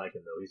like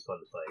him, though. He's fun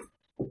to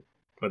fight.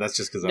 But that's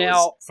just because I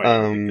was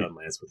fighting the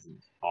Gunlance with an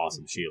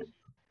awesome shield.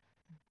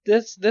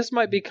 This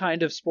might be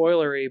kind of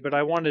spoilery, but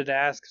I wanted to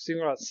ask,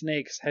 speaking about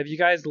snakes, have you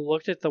guys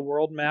looked at the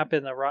world map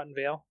in the Rotten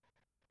Vale?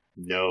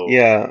 No.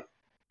 Yeah.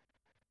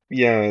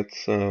 Yeah,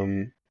 it's,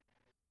 I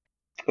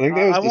think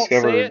that was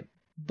discovered. I won't say it,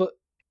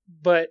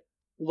 but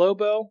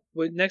Lobo,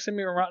 next time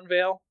you're in Rotten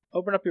Vale,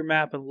 open up your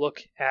map and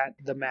look at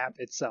the map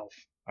itself.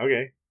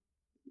 Okay.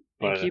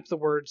 And keep the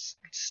words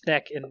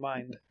 "snack" in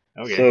mind.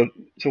 Okay.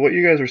 So what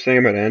you guys were saying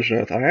about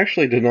Anjanath, I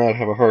actually did not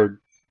have a hard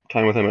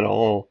time with him at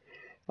all,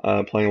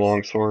 playing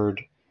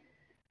longsword.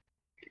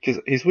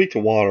 Because he's weak to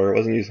water. I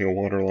wasn't using a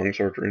water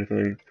longsword or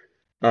anything.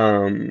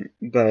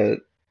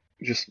 But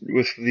just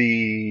with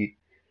the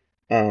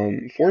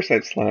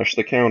Foresight Slash,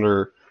 the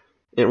counter,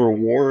 it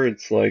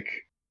rewards, like,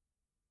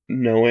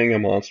 knowing a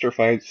monster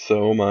fight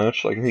so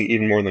much. Like, I think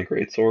even more than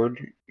Greatsword,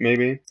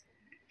 maybe.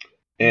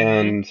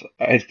 And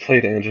I'd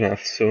played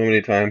Anjanath so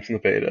many times in the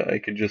beta, I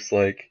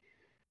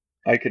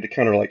could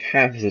counter, like,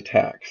 half his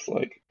attacks,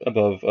 like,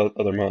 above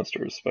other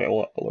monsters by a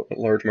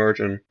large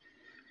margin.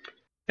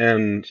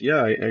 And,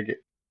 yeah,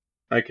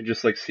 I could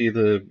just, like, see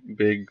the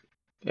big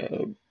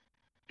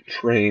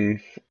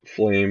train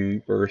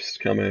flame burst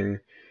coming,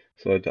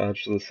 so I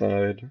dodged to the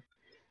side.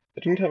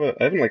 I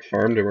haven't, like,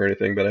 farmed him or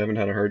anything, but I haven't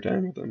had a hard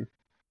time with him.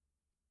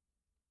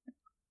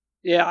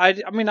 Yeah,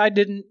 I mean, I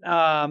didn't,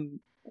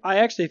 I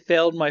actually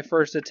failed my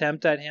first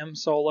attempt at him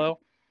solo,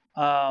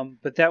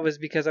 but that was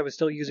because I was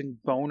still using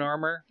bone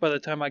armor by the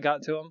time I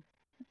got to him.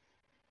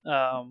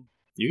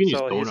 You can use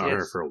bone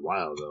armor for a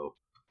while, though.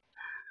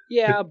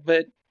 Yeah,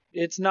 but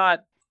it's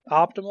not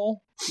optimal,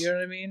 you know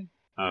what I mean?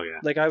 Oh, yeah.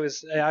 Like, I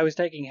was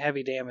taking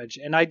heavy damage,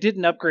 and I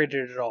didn't upgrade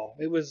it at all.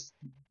 It was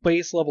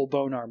base level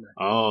bone armor.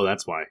 Oh,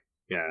 that's why.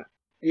 Yeah.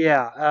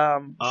 Yeah,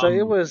 so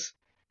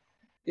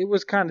it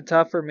was kind of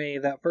tough for me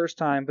that first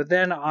time, but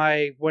then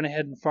I went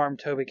ahead and farmed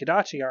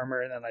Tobi-Kadachi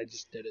armor, and then I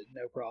just did it,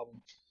 no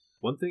problem.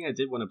 One thing I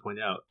did want to point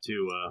out,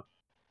 too,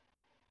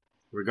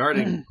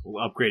 regarding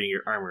upgrading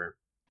your armor,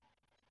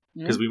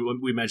 because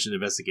we mentioned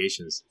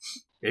investigations.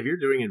 If you're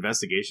doing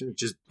investigations,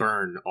 just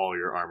burn all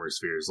your armor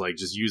spheres. Like,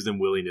 just use them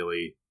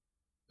willy-nilly.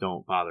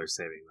 Don't bother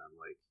saving them.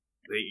 Like,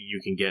 you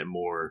can get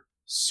more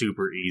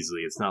super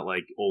easily. It's not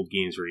like old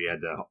games where you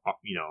had to,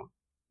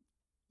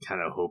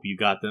 kind of hope you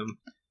got them.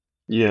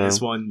 Yeah.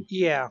 This one,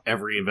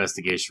 every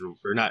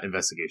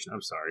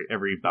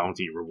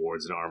bounty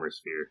rewards an armor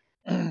sphere.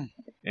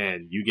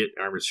 And you get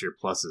armor sphere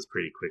pluses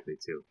pretty quickly,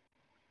 too.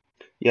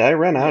 Yeah, I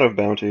ran out of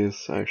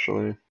bounties,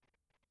 actually.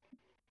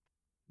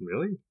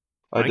 Really?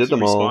 I did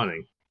them all.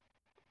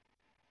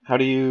 How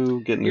do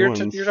you get new You're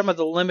ones? you're talking about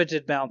the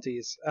limited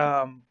bounties.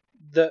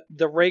 The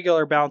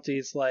regular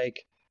bounties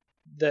like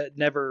that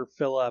never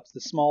fill up.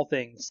 The small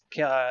things,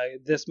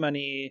 this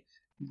many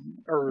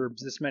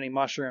herbs, this many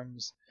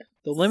mushrooms.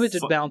 The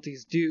limited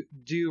bounties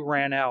do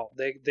ran out.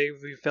 They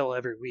refill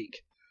every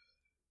week.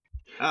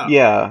 Oh.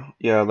 Yeah,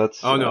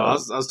 that's. Oh no, I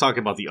was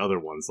talking about the other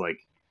ones, like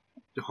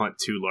hunt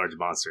 2 large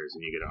monsters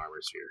and you get an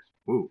armor sphere.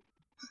 Woo.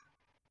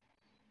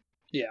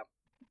 Yeah.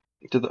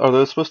 Are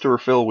those supposed to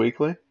refill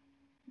weekly?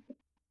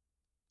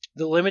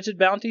 The limited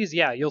bounties,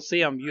 yeah, you'll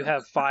see them. You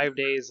have 5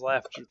 days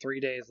left or 3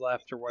 days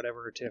left or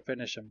whatever to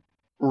finish them.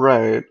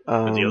 Right.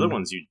 But the other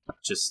ones,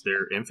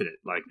 they're infinite.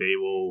 Like they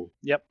will.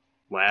 Yep.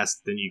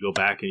 Last, then you go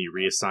back and you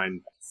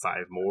reassign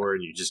 5 more,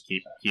 and you just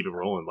keep it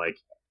rolling. Like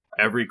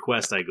every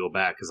quest, I go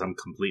back because I'm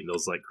completing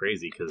those like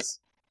crazy because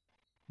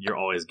you're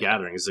always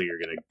gathering, so you're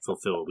gonna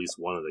fulfill at least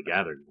one of the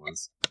gathered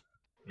ones,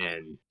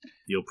 and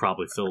you'll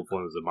probably fill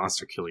one of the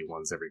monster killing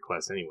ones every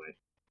quest anyway.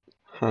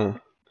 Huh.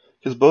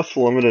 Because both the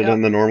limited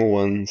and the normal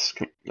ones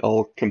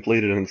all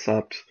completed and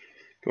stopped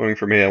going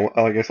for me.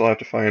 I guess I'll have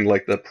to find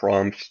like the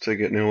prompt to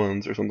get new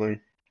ones or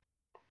something.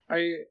 Are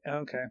you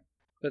okay?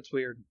 That's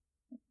weird.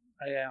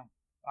 Yeah,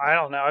 I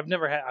don't know. I've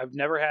never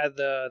had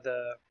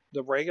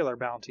the regular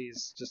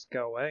bounties just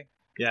go away.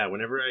 Yeah,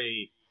 whenever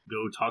I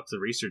go talk to the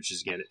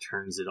researchers again, it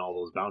turns in all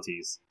those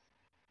bounties,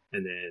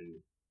 and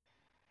then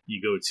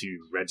you go to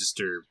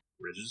register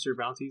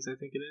bounties. I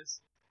think it is.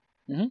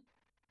 Mm-hmm.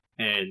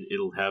 And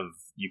it'll have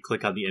you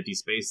click on the empty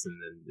space, and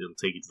then it'll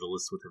take you to the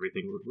list with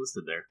everything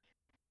listed there.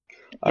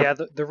 Yeah,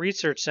 the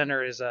research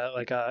center is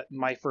like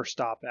my first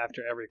stop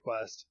after every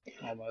quest,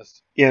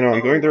 almost. Yeah, no,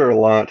 I'm going there a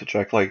lot to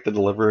check like the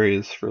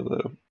deliveries for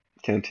the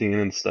canteen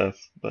and stuff.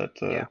 But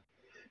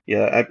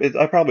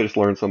I probably just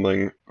learned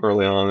something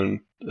early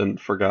on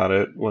and forgot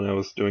it when I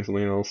was doing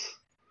something else.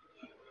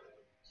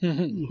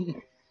 The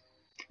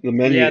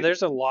menu. Yeah,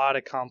 there's a lot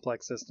of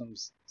complex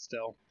systems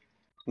still.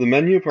 The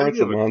menu parts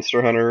of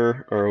Monster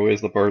Hunter are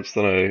always the parts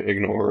that I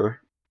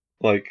ignore.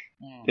 Like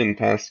in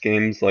past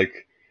games, like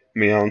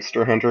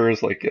Meowster Hunter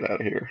is like, get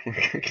out of here.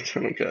 I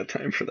don't got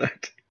time for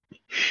that.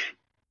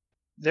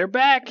 They're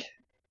back.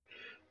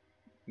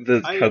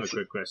 I have a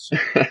quick question.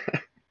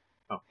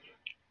 Oh,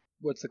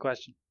 what's the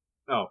question?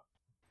 Oh,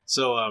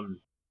 so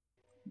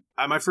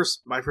my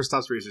first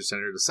stop's Research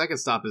Center. The second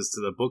stop is to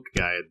the book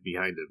guy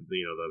behind it.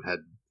 The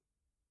head.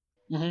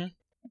 Mm-hmm.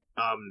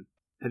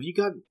 Have you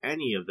gotten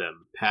any of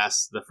them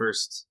past the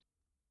first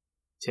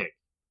tick?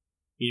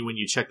 When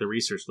you check the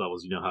research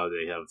levels, you know how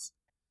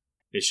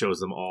it shows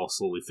them all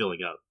slowly filling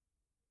up.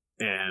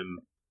 And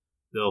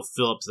they'll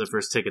fill up to the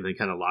first tick and then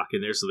kind of lock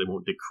in there so they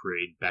won't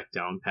degrade back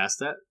down past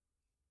that.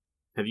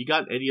 Have you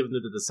gotten any of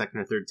them to the second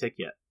or third tick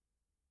yet?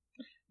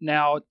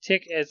 Now,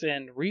 tick as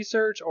in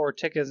research or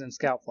tick as in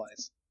scout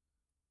flies?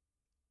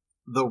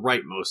 The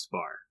rightmost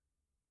bar.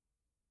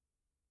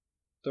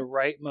 The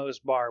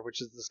rightmost bar,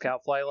 which is the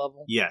scout fly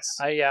level? Yes.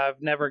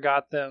 I've never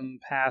got them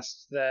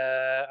past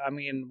the... I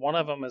mean, one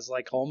of them is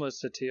like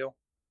almost a 2.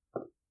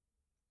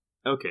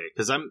 Okay,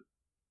 because I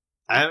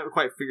haven't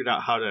quite figured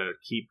out how to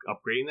keep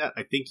upgrading that.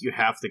 I think you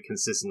have to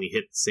consistently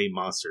hit the same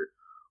monster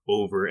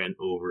over and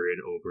over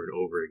and over and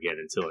over again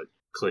until it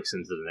clicks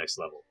into the next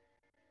level.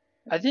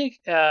 I think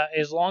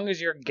as long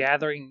as you're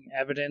gathering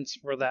evidence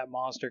for that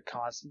monster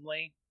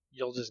constantly,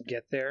 you'll just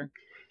get there.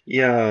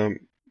 Yeah,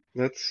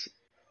 that's...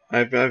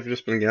 I've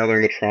just been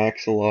gathering the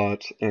tracks a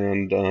lot,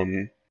 and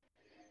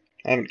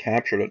I haven't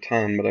captured a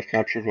ton, but I've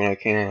captured when I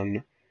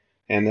can,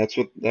 and that's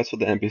what the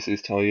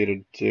NPCs tell you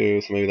to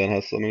do. So maybe that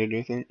has something to do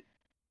with it.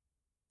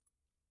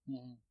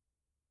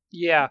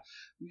 Yeah.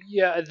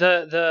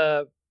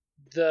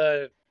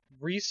 The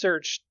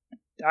research,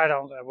 I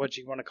don't know what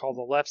you want to call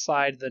the left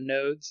side, the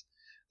nodes.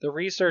 The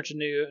research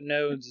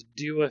nodes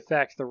do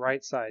affect the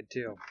right side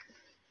too.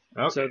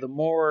 Okay. So the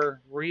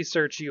more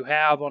research you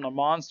have on a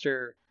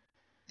monster,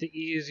 the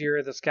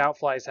easier the scout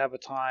flies have a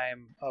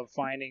time of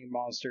finding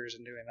monsters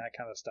and doing that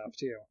kind of stuff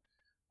too.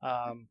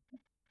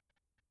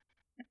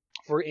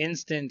 For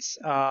instance,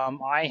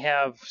 I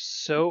have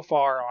so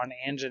far on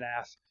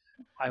Anjanath,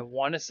 I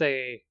want to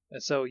say,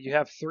 so you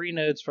have 3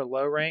 nodes for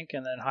low rank,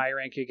 and then high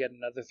rank you get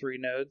another 3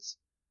 nodes.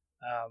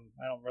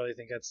 I don't really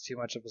think that's too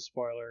much of a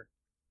spoiler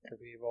for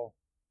people.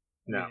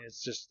 I mean,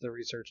 it's just the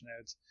research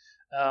nodes.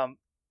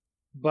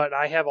 But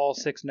I have all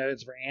 6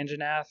 nodes for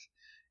Anjanath,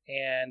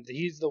 and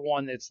he's the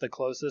one that's the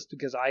closest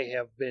because I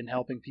have been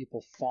helping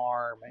people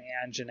farm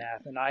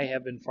Anjanath, and I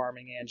have been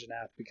farming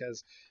Anjanath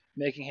because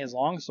making his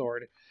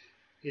longsword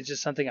is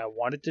just something I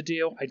wanted to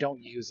do. I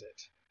don't use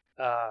it.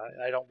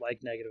 I don't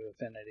like negative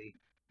affinity,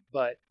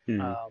 but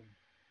and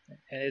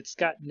it's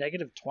got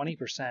negative 20%.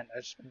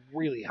 That's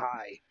really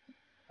high.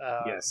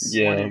 Yes.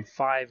 Yeah. 1 in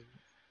 5.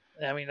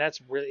 I mean, that's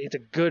really, it's a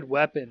good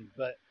weapon,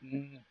 but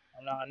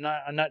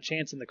I'm not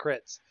chancing the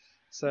crits.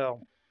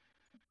 So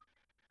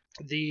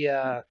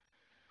the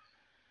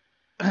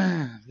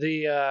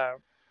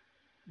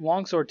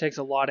longsword takes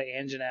a lot of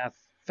Anjanath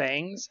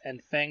fangs,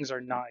 and fangs are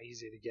not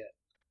easy to get.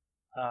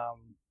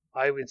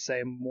 I would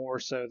say more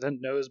so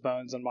than nose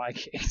bones in my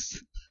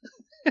case.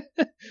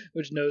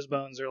 which nose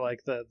bones are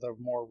like the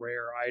more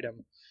rare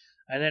item.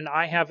 And then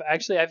I've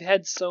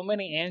had so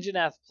many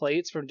Anjanath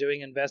plates from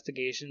doing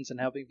investigations and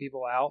helping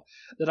people out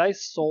that I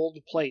sold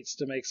plates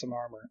to make some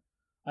armor.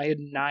 I had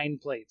 9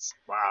 plates.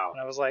 Wow.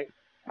 And I was like,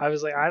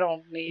 I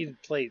don't need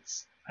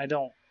plates. I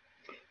don't.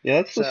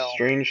 Yeah, that's the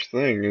strange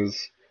thing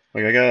is,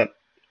 like, I got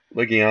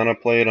Legiana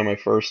plate on my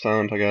first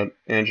hunt, I got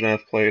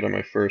Anjanath plate on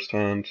my first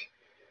hunt,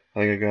 I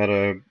think I got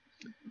a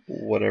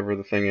whatever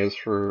the thing is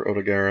for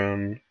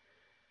Odogaron.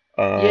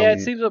 Yeah,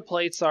 it seems the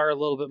plates are a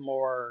little bit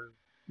more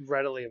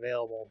readily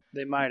available.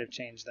 They might have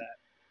changed that.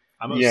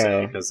 I'm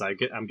upset because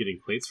I'm getting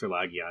plates for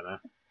Legiana,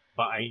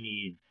 but I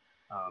need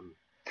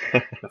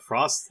the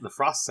frost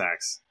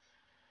sacks.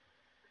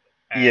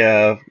 And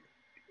yeah.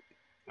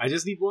 I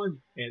just need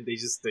one, and they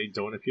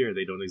don't appear.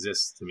 They don't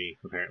exist to me,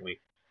 apparently.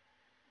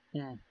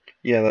 Yeah,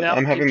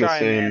 I'm having the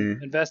same... Man.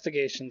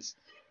 Investigations.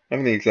 I'm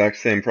having the exact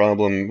same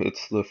problem.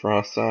 It's the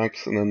frost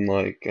sacks, and then,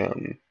 like,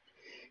 you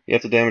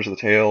have to damage the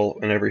tail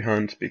in every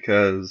hunt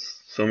because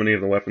so many of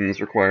the weapons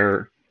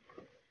require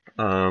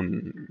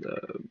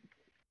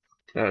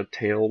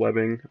tail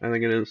webbing, I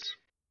think it is.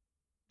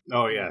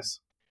 Oh, yes.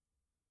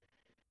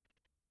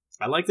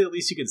 I like that at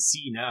least you can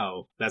see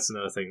now. That's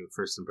another thing, the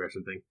first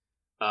impression thing.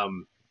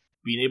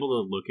 Being able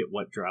to look at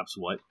what drops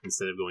what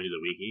instead of going to the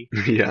wiki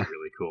yeah. is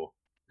really cool.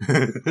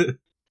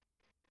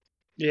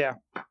 Yeah.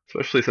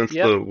 Especially since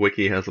the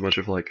wiki has a bunch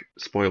of, like,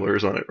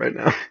 spoilers on it right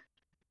now.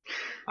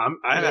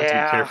 I have to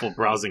be careful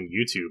browsing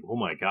YouTube. Oh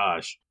my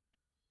gosh.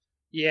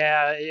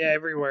 Yeah,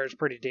 everywhere is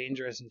pretty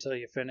dangerous until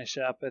you finish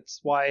up. It's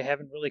why I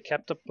haven't really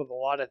kept up with a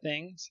lot of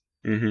things.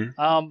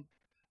 Mm-hmm.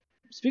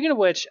 Speaking of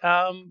which,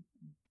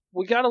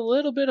 we got a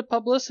little bit of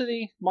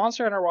publicity,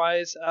 Monster Hunter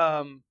wise.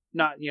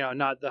 Not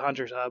the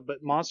Hunters Hub,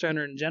 but Monster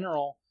Hunter in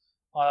general.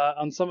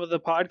 On some of the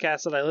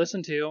podcasts that I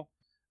listened to,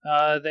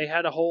 they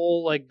had a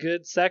whole like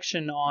good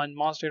section on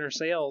Monster Hunter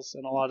sales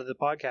in a lot of the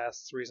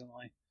podcasts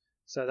recently.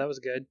 So that was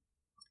good.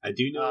 I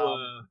do know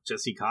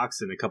Jesse Cox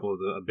and a couple of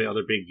the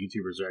other big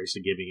YouTubers are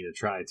actually giving it a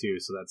try too,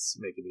 so that's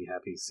making me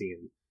happy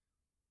seeing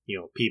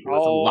people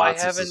with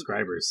lots of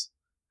subscribers.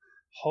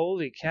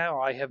 Holy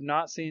cow! I have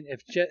not seen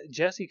if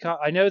Jesse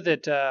Cox. I know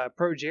that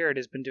Pro Jared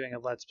has been doing a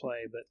Let's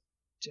Play, but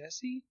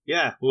Jesse?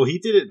 Yeah, well, he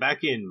did it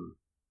back in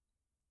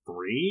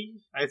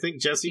 3. I think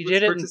Jesse was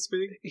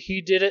participating. He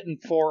did it in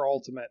 4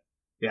 Ultimate.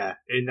 Yeah,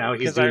 and now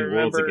he's doing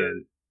Worlds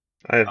again.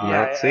 I have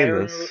not seen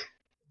this.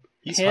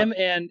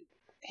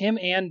 Him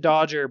and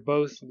Dodger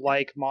both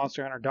like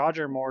Monster Hunter.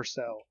 Dodger more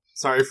so.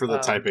 Sorry for the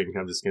typing.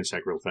 I'm just gonna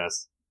check real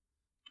fast.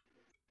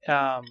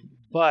 Sorry,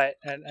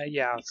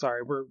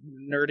 we're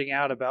nerding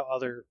out about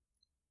other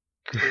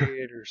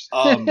creators.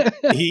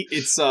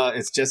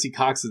 It's Jesse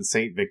Cox and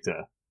Saint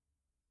Victa.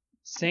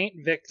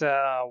 Saint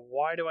Victa.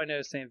 Why do I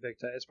know Saint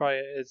Victa?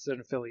 It's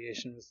an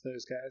affiliation with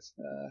those guys.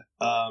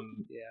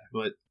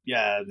 But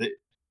yeah,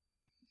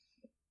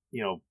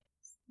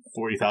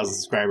 40,000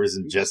 subscribers,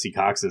 and Jesse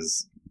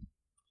Cox's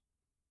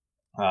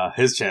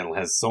his channel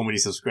has so many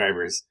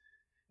subscribers,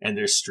 and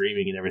they're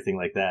streaming and everything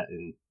like that,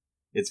 and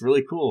it's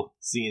really cool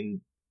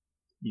seeing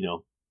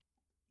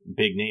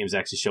big names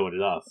actually showing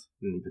it off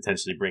and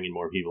potentially bringing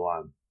more people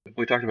on.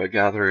 We talked about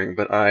gathering,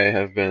 but I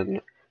have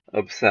been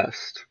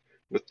obsessed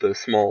with the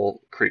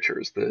small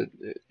creatures, the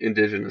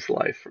indigenous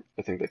life,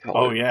 I think they call it.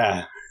 Oh,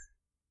 yeah.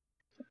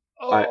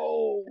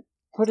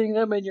 Putting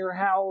them in your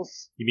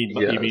house. You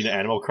mean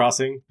Animal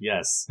Crossing?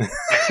 Yes.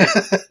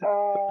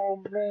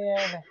 Oh,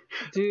 man.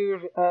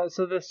 Dude,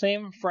 so the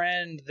same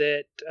friend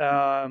that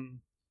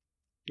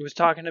was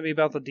talking to me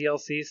about the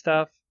DLC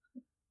stuff,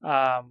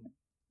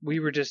 we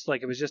were just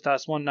like, it was just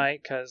us one night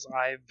because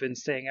I've been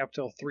staying up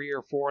till 3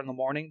 or 4 in the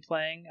morning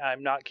playing.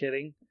 I'm not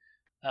kidding.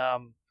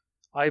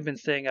 I've been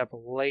staying up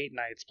late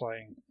nights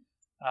playing,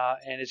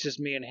 and it's just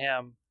me and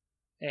him.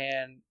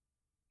 And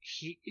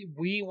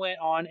we went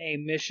on a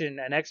mission,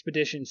 an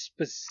expedition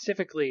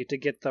specifically to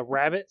get the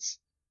rabbits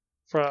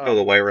from.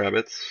 The white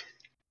rabbits.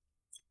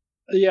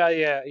 Yeah.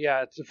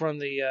 It's from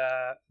the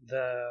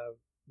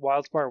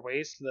Wildspire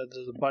Waste, the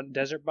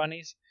desert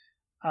bunnies,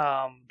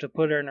 to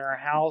put her in our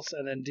house,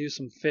 and then do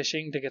some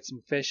fishing to get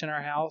some fish in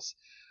our house.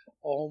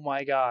 Oh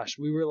my gosh,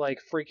 we were like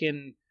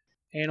freaking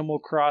Animal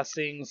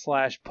Crossing /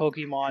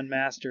 Pokemon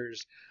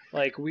masters.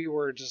 Like, we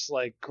were just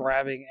like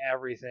grabbing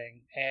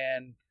everything,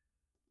 and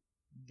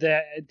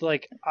that,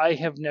 like, I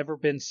have never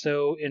been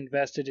so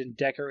invested in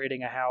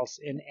decorating a house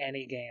in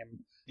any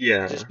game.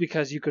 Yeah. Just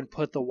because you can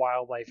put the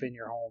wildlife in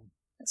your home.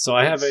 So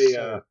I have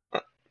I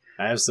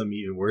have some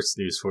even worse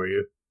news for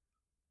you.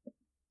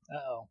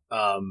 Uh-oh.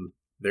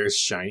 There's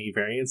shiny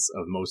variants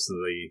of most of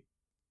the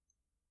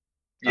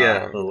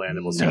little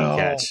animals you can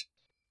catch.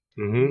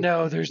 Mm-hmm.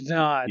 No, there's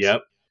not.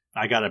 Yep.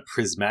 I got a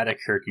prismatic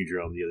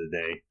Hercudrome the other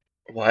day.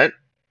 What?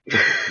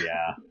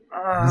 Yeah.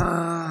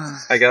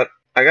 I got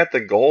the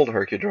gold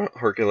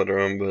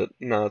Herculodrome, but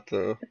not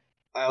the...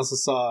 I also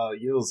saw,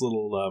 those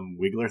little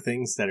wiggler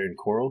things that are in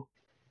coral?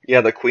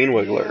 Yeah, the Queen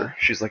Wiggler. Yeah.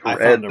 She's like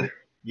red.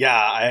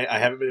 I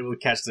haven't been able to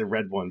catch the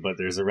red one, but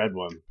there's a red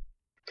one.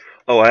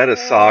 Oh, I had a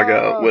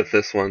saga with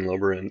this one,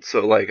 Labyrinth.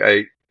 So, like,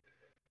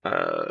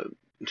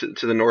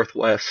 to the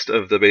northwest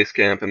of the base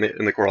camp in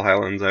the Coral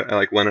Highlands. I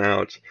like went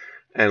out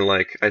and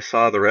like I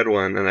saw the red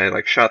one and I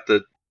like shot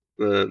the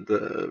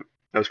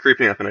I was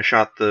creeping up and I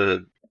shot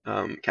the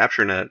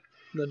capture net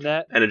The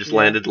net. and it just Yeah.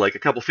 landed like a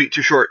couple feet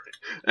too short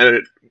and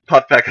it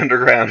popped back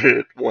underground and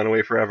it went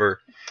away forever.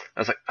 I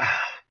was like,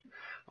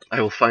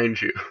 I will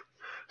find you.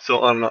 So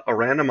on a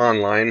random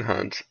online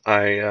hunt,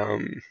 I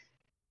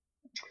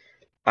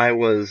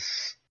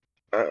was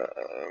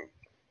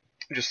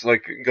just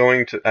like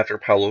going to after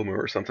Paloma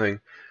or something,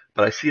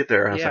 but I see it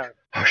there and I was Yeah. like,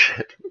 oh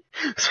shit.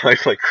 So I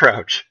like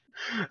crouch.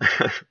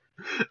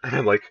 And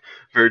I'm like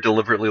very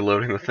deliberately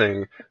loading the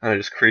thing and I'm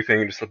just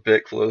creeping just a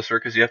bit closer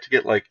because you have to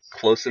get like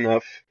close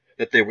enough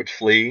that they would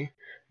flee,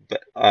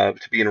 but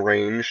to be in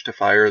range to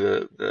fire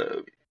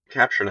the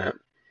capture net.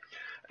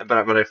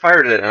 But I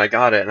fired it and I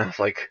got it and I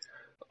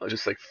was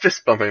just like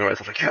fist bumping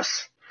myself like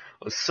yes,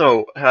 I was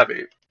so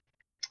happy.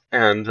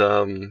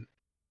 And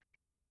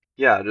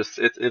yeah, just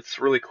it's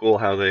really cool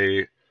how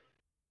they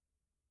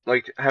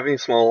like having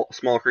small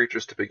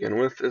creatures to begin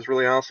with is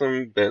really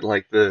awesome. But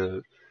like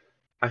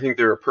I think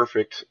they're a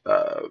perfect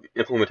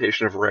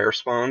implementation of rare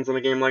spawns in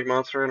a game like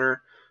Monster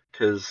Hunter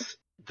because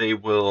they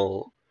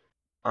will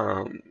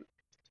um,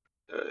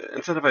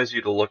 incentivize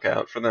you to look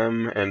out for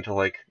them and to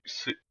like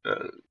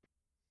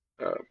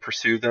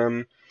pursue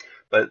them,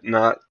 but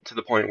not to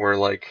the point where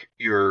like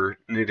you're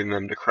needing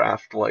them to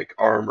craft like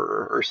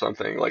armor or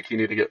something. Like you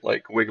need to get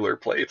like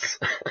wiggler plates.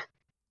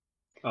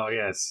 Oh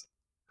yes.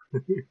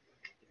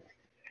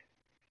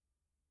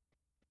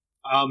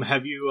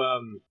 Have you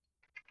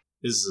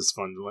this is a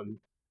fun one.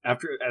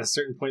 After at a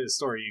certain point in the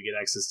story, you get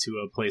access to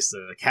a place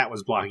the cat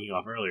was blocking you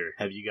off earlier.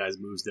 Have you guys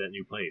moved to that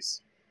new place?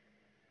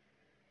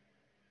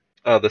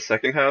 The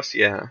second house,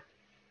 yeah.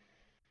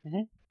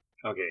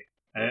 Okay,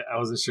 I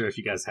wasn't sure if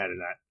you guys had or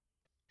not.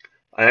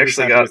 I I'm just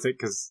actually happy got with it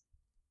because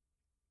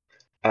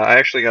I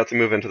actually got to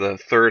move into the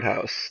third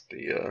house,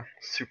 the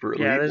super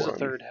elite Yeah, there's one. a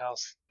third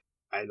house.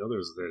 I know there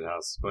was a third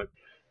house, but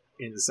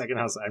in the second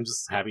house, I'm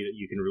just happy that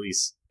you can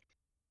release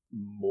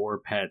more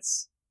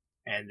pets,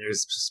 and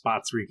there's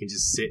spots where you can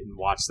just sit and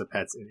watch the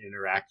pets and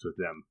interact with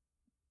them.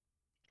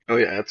 Oh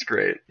yeah, that's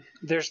great.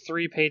 There's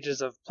 3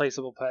 pages of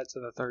placeable pets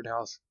in the third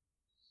house.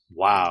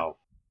 Wow.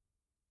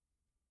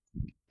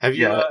 Have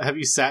you Yeah. have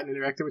you sat and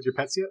interacted with your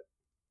pets yet?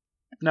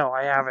 No,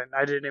 I haven't.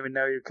 I didn't even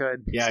know you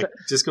could. Yeah,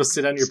 just go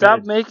sit on your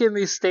Stop bed. making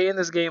me stay in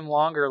this game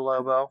longer,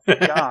 Lobo.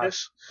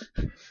 Gosh.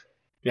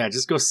 Yeah,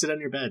 just go sit on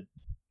your bed.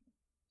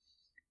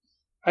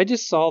 I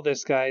just saw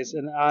this, guys,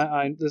 and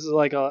I this is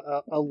like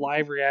a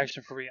live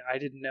reaction for me. I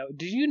didn't know.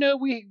 Did you know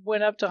we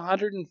went up to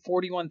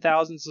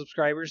 141,000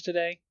 subscribers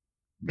today?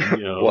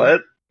 No.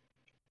 What?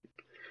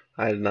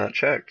 I had not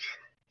checked.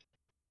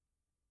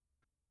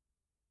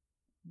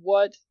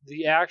 What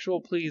the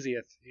actual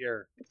pleasieth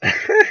here?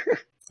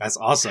 That's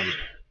awesome.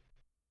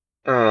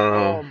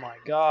 Oh my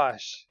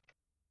gosh.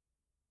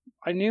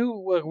 I knew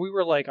we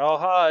were like,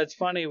 aha, it's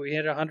funny, we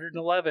hit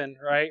 111,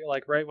 right?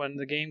 Like right when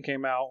the game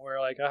came out, we're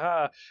like,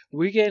 aha,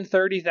 we gained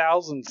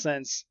 30,000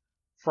 since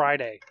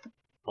Friday.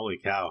 Holy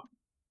cow.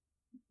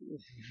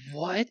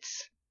 What?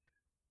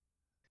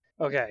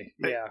 Okay,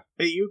 yeah.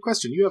 Hey, you a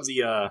question. You have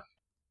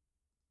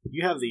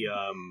the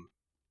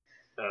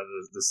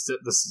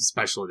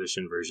special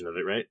edition version of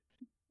it, right?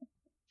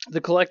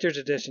 The collector's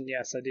edition,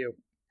 yes, I do.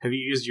 Have you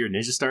used your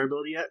Ninja Star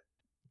ability yet?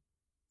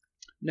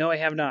 No, I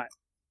have not.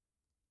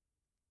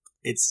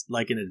 It's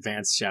like an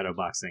advanced shadow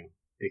boxing.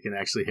 It can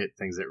actually hit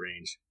things at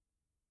range.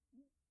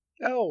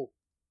 Oh,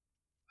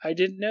 I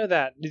didn't know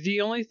that.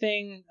 The only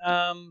thing,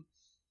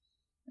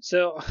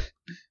 so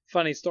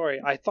funny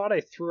story. I thought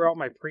I threw out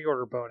my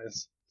pre-order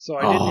bonus, so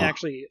I didn't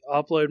actually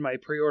upload my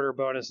pre-order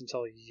bonus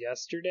until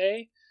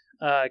yesterday,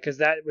 because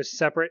that was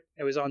separate.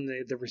 It was on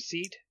the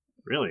receipt.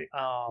 Really?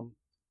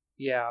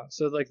 Yeah.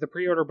 So like the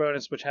pre-order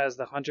bonus, which has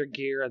the hunter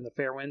gear and the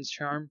fair winds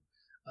charm,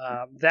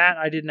 that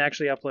I didn't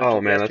actually upload. Oh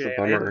till man, yesterday. that's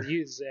a bummer. I didn't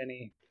use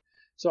any.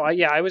 So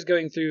I was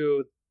going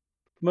through.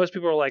 Most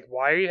people are like,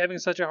 "Why are you having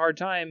such a hard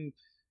time?"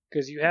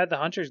 Because you had the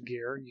hunter's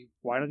gear.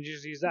 Why don't you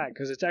just use that?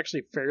 Because it's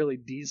actually fairly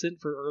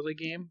decent for early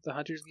game. The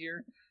hunter's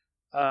gear.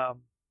 And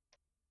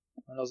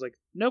I was like,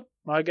 "Nope,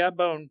 I got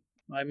bone.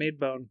 I made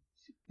bone."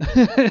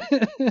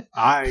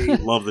 I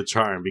love the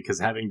charm because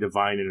having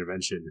divine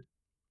intervention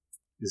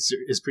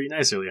is pretty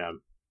nice early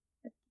on.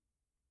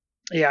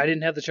 Yeah, I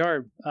didn't have the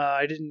charm.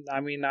 I didn't. I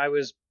mean, I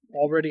was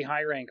already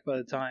high rank by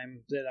the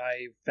time that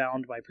I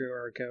found my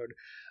pre-order code.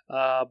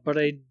 But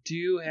I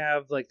do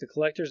have like the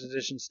collector's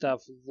edition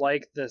stuff,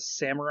 like the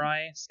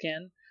samurai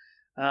skin,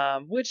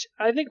 which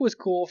I think was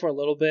cool for a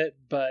little bit,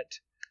 but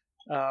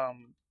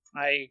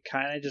I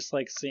kind of just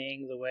like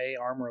seeing the way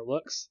armor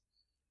looks.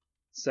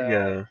 So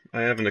yeah,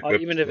 I haven't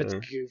equipped even if it's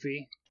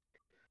goofy.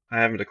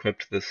 I haven't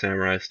equipped the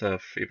samurai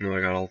stuff, even though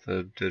I got all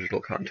the digital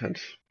content,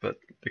 but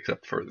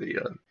except for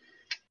the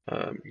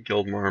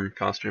Guild Marm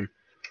costume.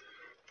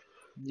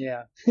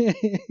 Yeah.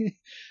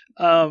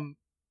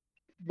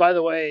 By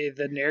the way,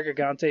 the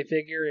Nergigante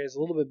figure is a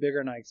little bit bigger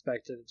than I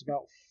expected. It's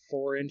about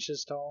 4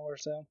 inches tall or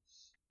so.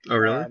 Oh,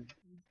 really?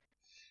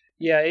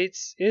 Yeah,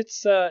 it's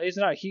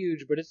not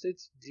huge, but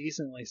it's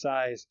decently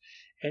sized,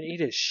 and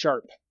it is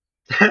sharp.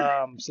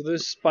 So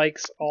those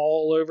spikes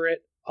all over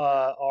it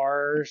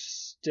are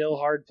still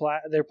hard.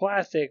 They're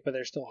plastic, but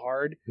they're still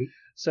hard.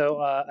 So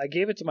I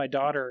gave it to my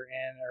daughter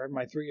or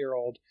my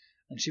 3-year-old,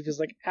 and she was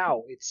like,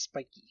 "Ow, it's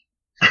spiky.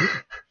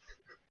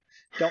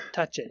 Don't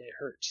touch it; it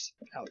hurts.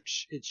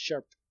 Ouch! It's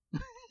sharp."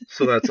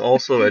 So that's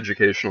also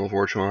educational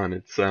for Chuan.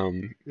 It's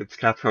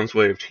Capcom's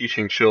way of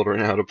teaching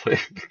children how to play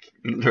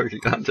the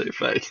Gigante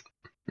fight.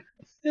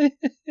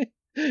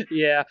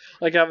 Yeah,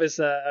 like I was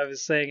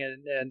saying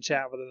in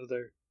chat with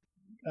another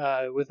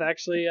with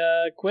actually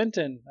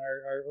Quentin,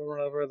 our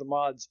one of the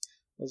mods.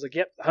 I was like,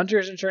 "Yep,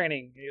 hunters in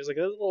training." He was like,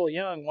 "A little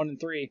young, 1 and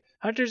 3.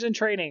 Hunters in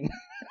training,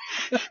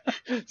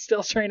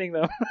 still training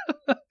though."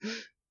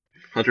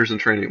 Hunters and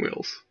training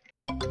wheels.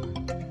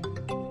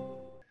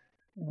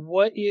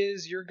 What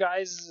is your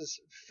guys'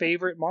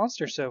 favorite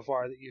monster so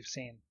far that you've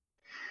seen?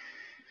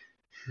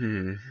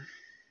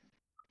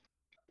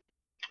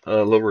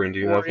 Loverin, do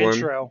you have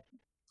intro?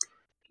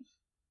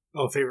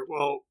 Oh, favorite.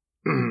 Well,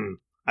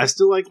 I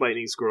still like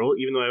Lightning Squirrel,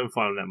 even though I haven't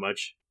fought him that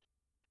much.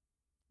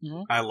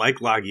 Mm-hmm. I like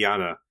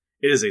Lagiana.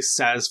 It is a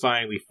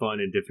satisfyingly fun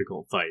and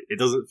difficult fight. It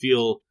doesn't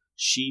feel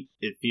cheap.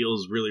 It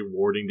feels really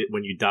rewarding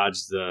when you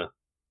dodge the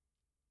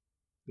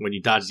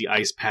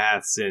ice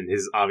paths and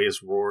his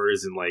obvious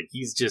roars, and like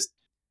he's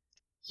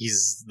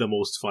the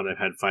most fun I've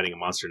had fighting a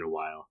monster in a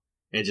while.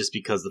 And just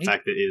because the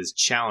fact that it is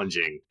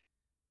challenging,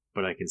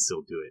 but I can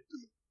still do it.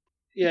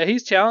 Yeah,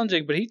 he's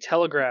challenging, but he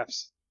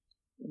telegraphs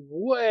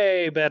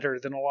way better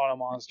than a lot of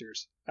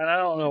monsters. And I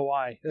don't know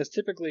why. That's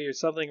typically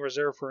something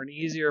reserved for an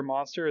easier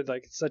monster,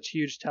 like such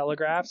huge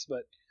telegraphs,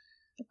 but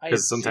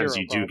because sometimes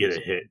you do get a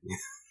hit.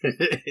 And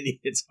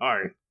it's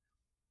hard.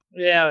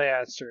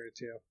 Yeah, it's true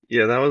too.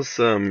 Yeah, that was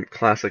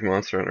classic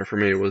Monster Hunter for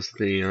me. Was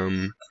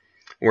the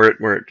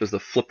where it does the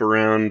flip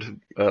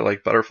around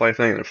like butterfly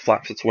thing, and it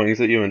flaps its wings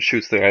at you and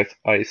shoots the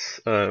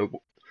ice the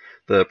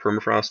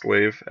permafrost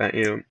wave at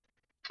you.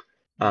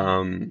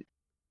 And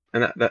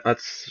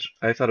that's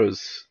I thought it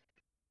was.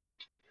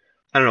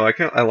 I don't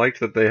know. I liked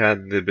that they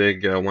had the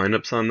big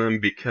windups on them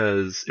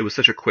because it was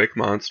such a quick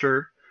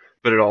monster,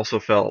 but it also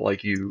felt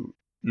like you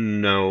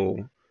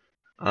know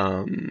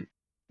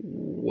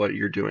what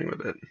you're doing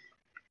with it.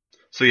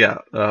 So yeah,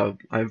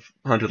 I've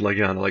hunted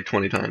Lagiana like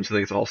 20 times. I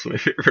think it's also my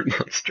favorite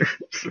monster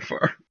so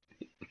far.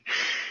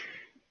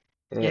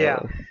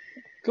 Yeah.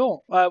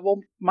 Cool. Well,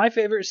 my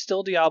favorite is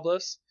still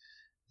Diablos.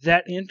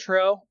 That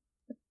intro,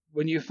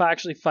 when you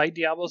actually fight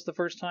Diablos the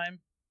first time,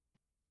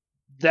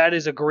 that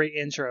is a great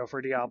intro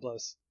for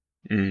Diablos.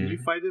 Can you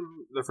fight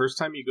him the first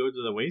time you go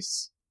to the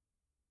wastes?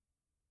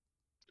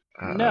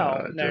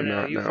 No.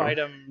 You fight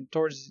him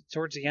towards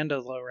the end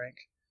of low rank.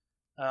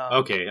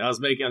 Okay, I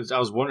was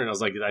wondering. I was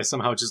like, did I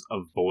somehow just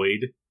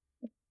avoid?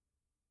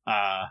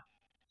 Yeah,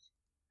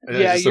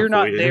 you're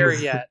not there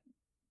yet.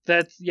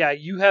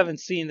 You haven't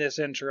seen this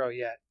intro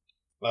yet.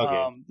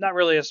 Okay. Not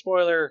really a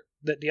spoiler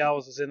that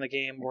Diablos is in the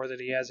game or that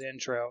he has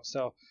intro.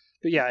 So,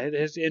 but yeah,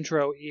 his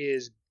intro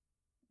is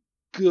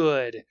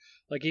good.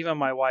 Like even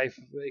my wife,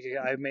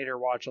 I made her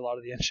watch a lot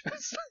of the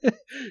intros.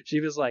 She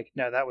was like,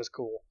 "No, that was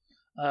cool."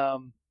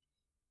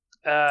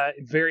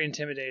 Very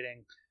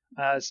intimidating.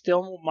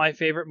 Still my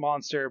favorite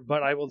monster,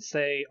 but I will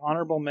say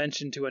honorable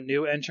mention to a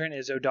new entrant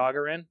is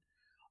Odogaron.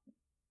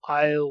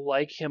 I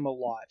like him a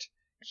lot.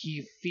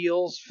 He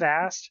feels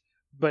fast,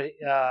 but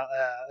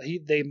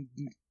they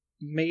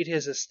made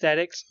his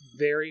aesthetics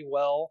very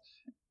well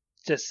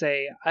to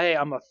say, "Hey,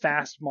 I'm a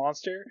fast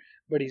monster,"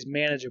 but he's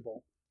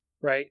manageable,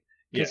 right?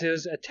 Because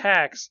his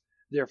attacks,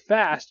 they're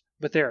fast,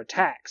 but they're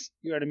attacks.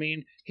 You know what I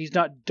mean? He's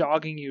not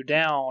dogging you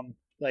down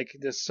like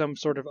there's some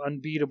sort of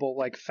unbeatable,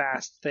 like,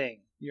 fast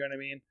thing. You know what I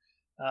mean?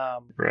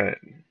 Right.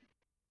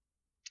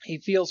 He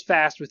feels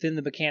fast within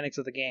the mechanics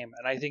of the game,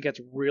 and I think that's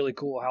really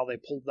cool how they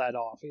pulled that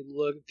off. It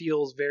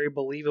feels very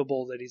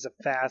believable that he's a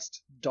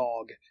fast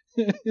dog.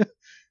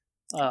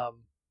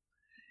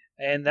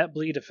 And that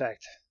bleed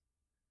effect,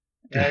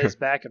 that is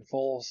back in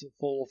full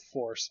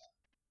force.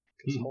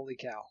 Because holy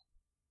cow.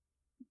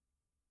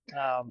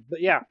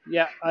 But yeah,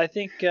 I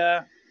think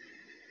I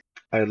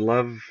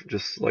love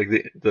just like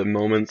the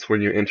moments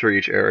when you enter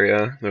each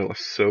area. They're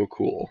so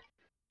cool,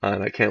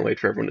 and I can't wait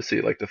for everyone to see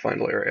like the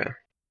final area.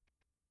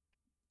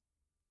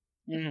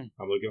 I'm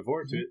looking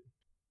forward to it.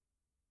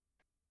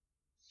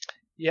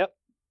 Yep.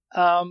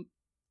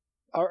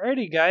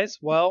 Alrighty, guys.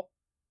 Well,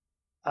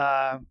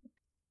 I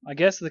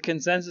guess the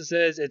consensus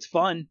is it's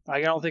fun.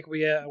 I don't think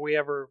we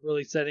ever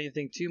really said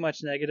anything too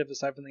much negative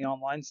aside from the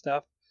online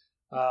stuff.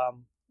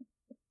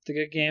 It's a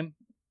good game.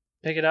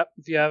 Pick it up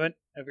if you haven't.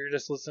 If you're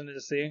just listening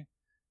to see,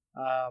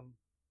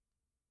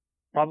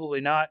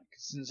 probably not,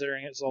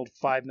 considering it sold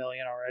 5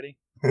 million already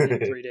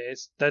in 3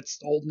 days. That's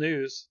old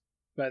news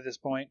by this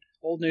point.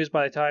 Old news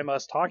by the time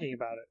us talking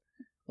about it,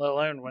 let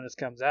alone when this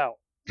comes out.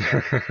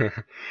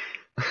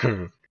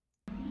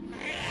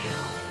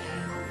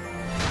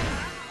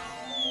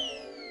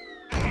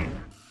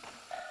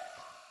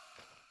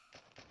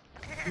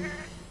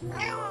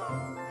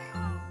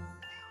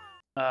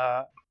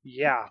 So.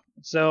 Yeah.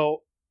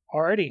 So,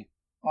 alrighty.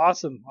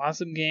 Awesome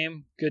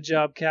game. Good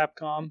job,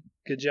 Capcom.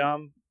 Good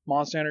job,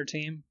 Monster Hunter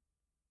team.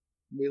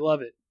 We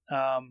love it.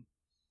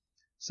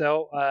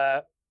 So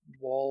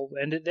we'll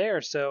end it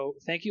there. So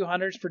thank you,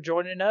 hunters, for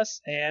joining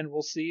us, and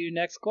we'll see you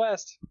next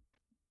quest.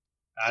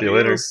 See you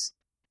later. Adios.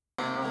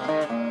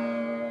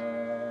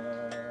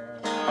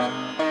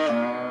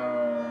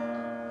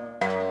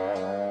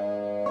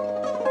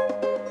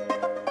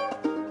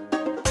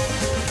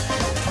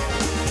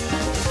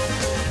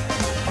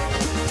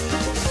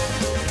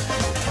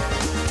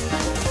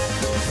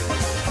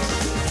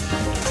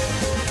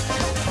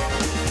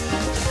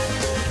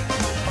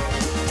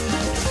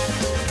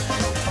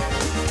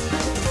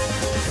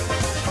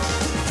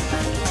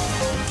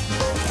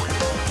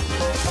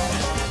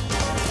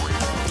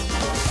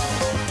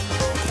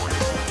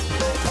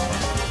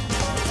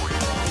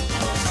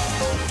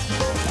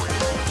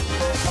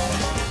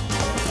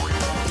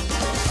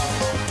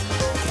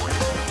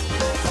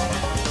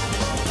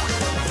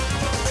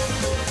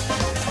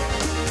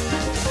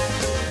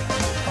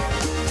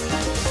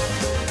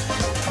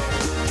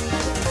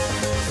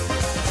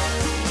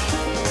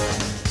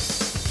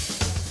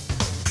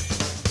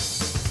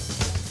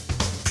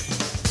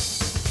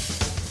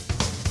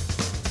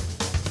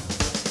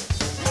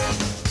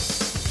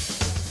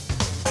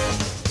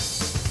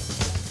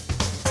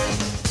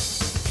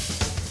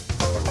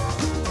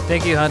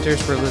 Thank you, hunters,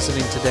 for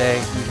listening today.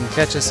 You can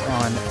catch us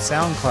on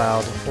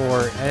SoundCloud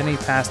or any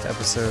past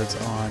episodes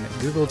on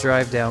Google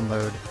Drive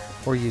Download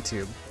or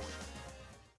YouTube.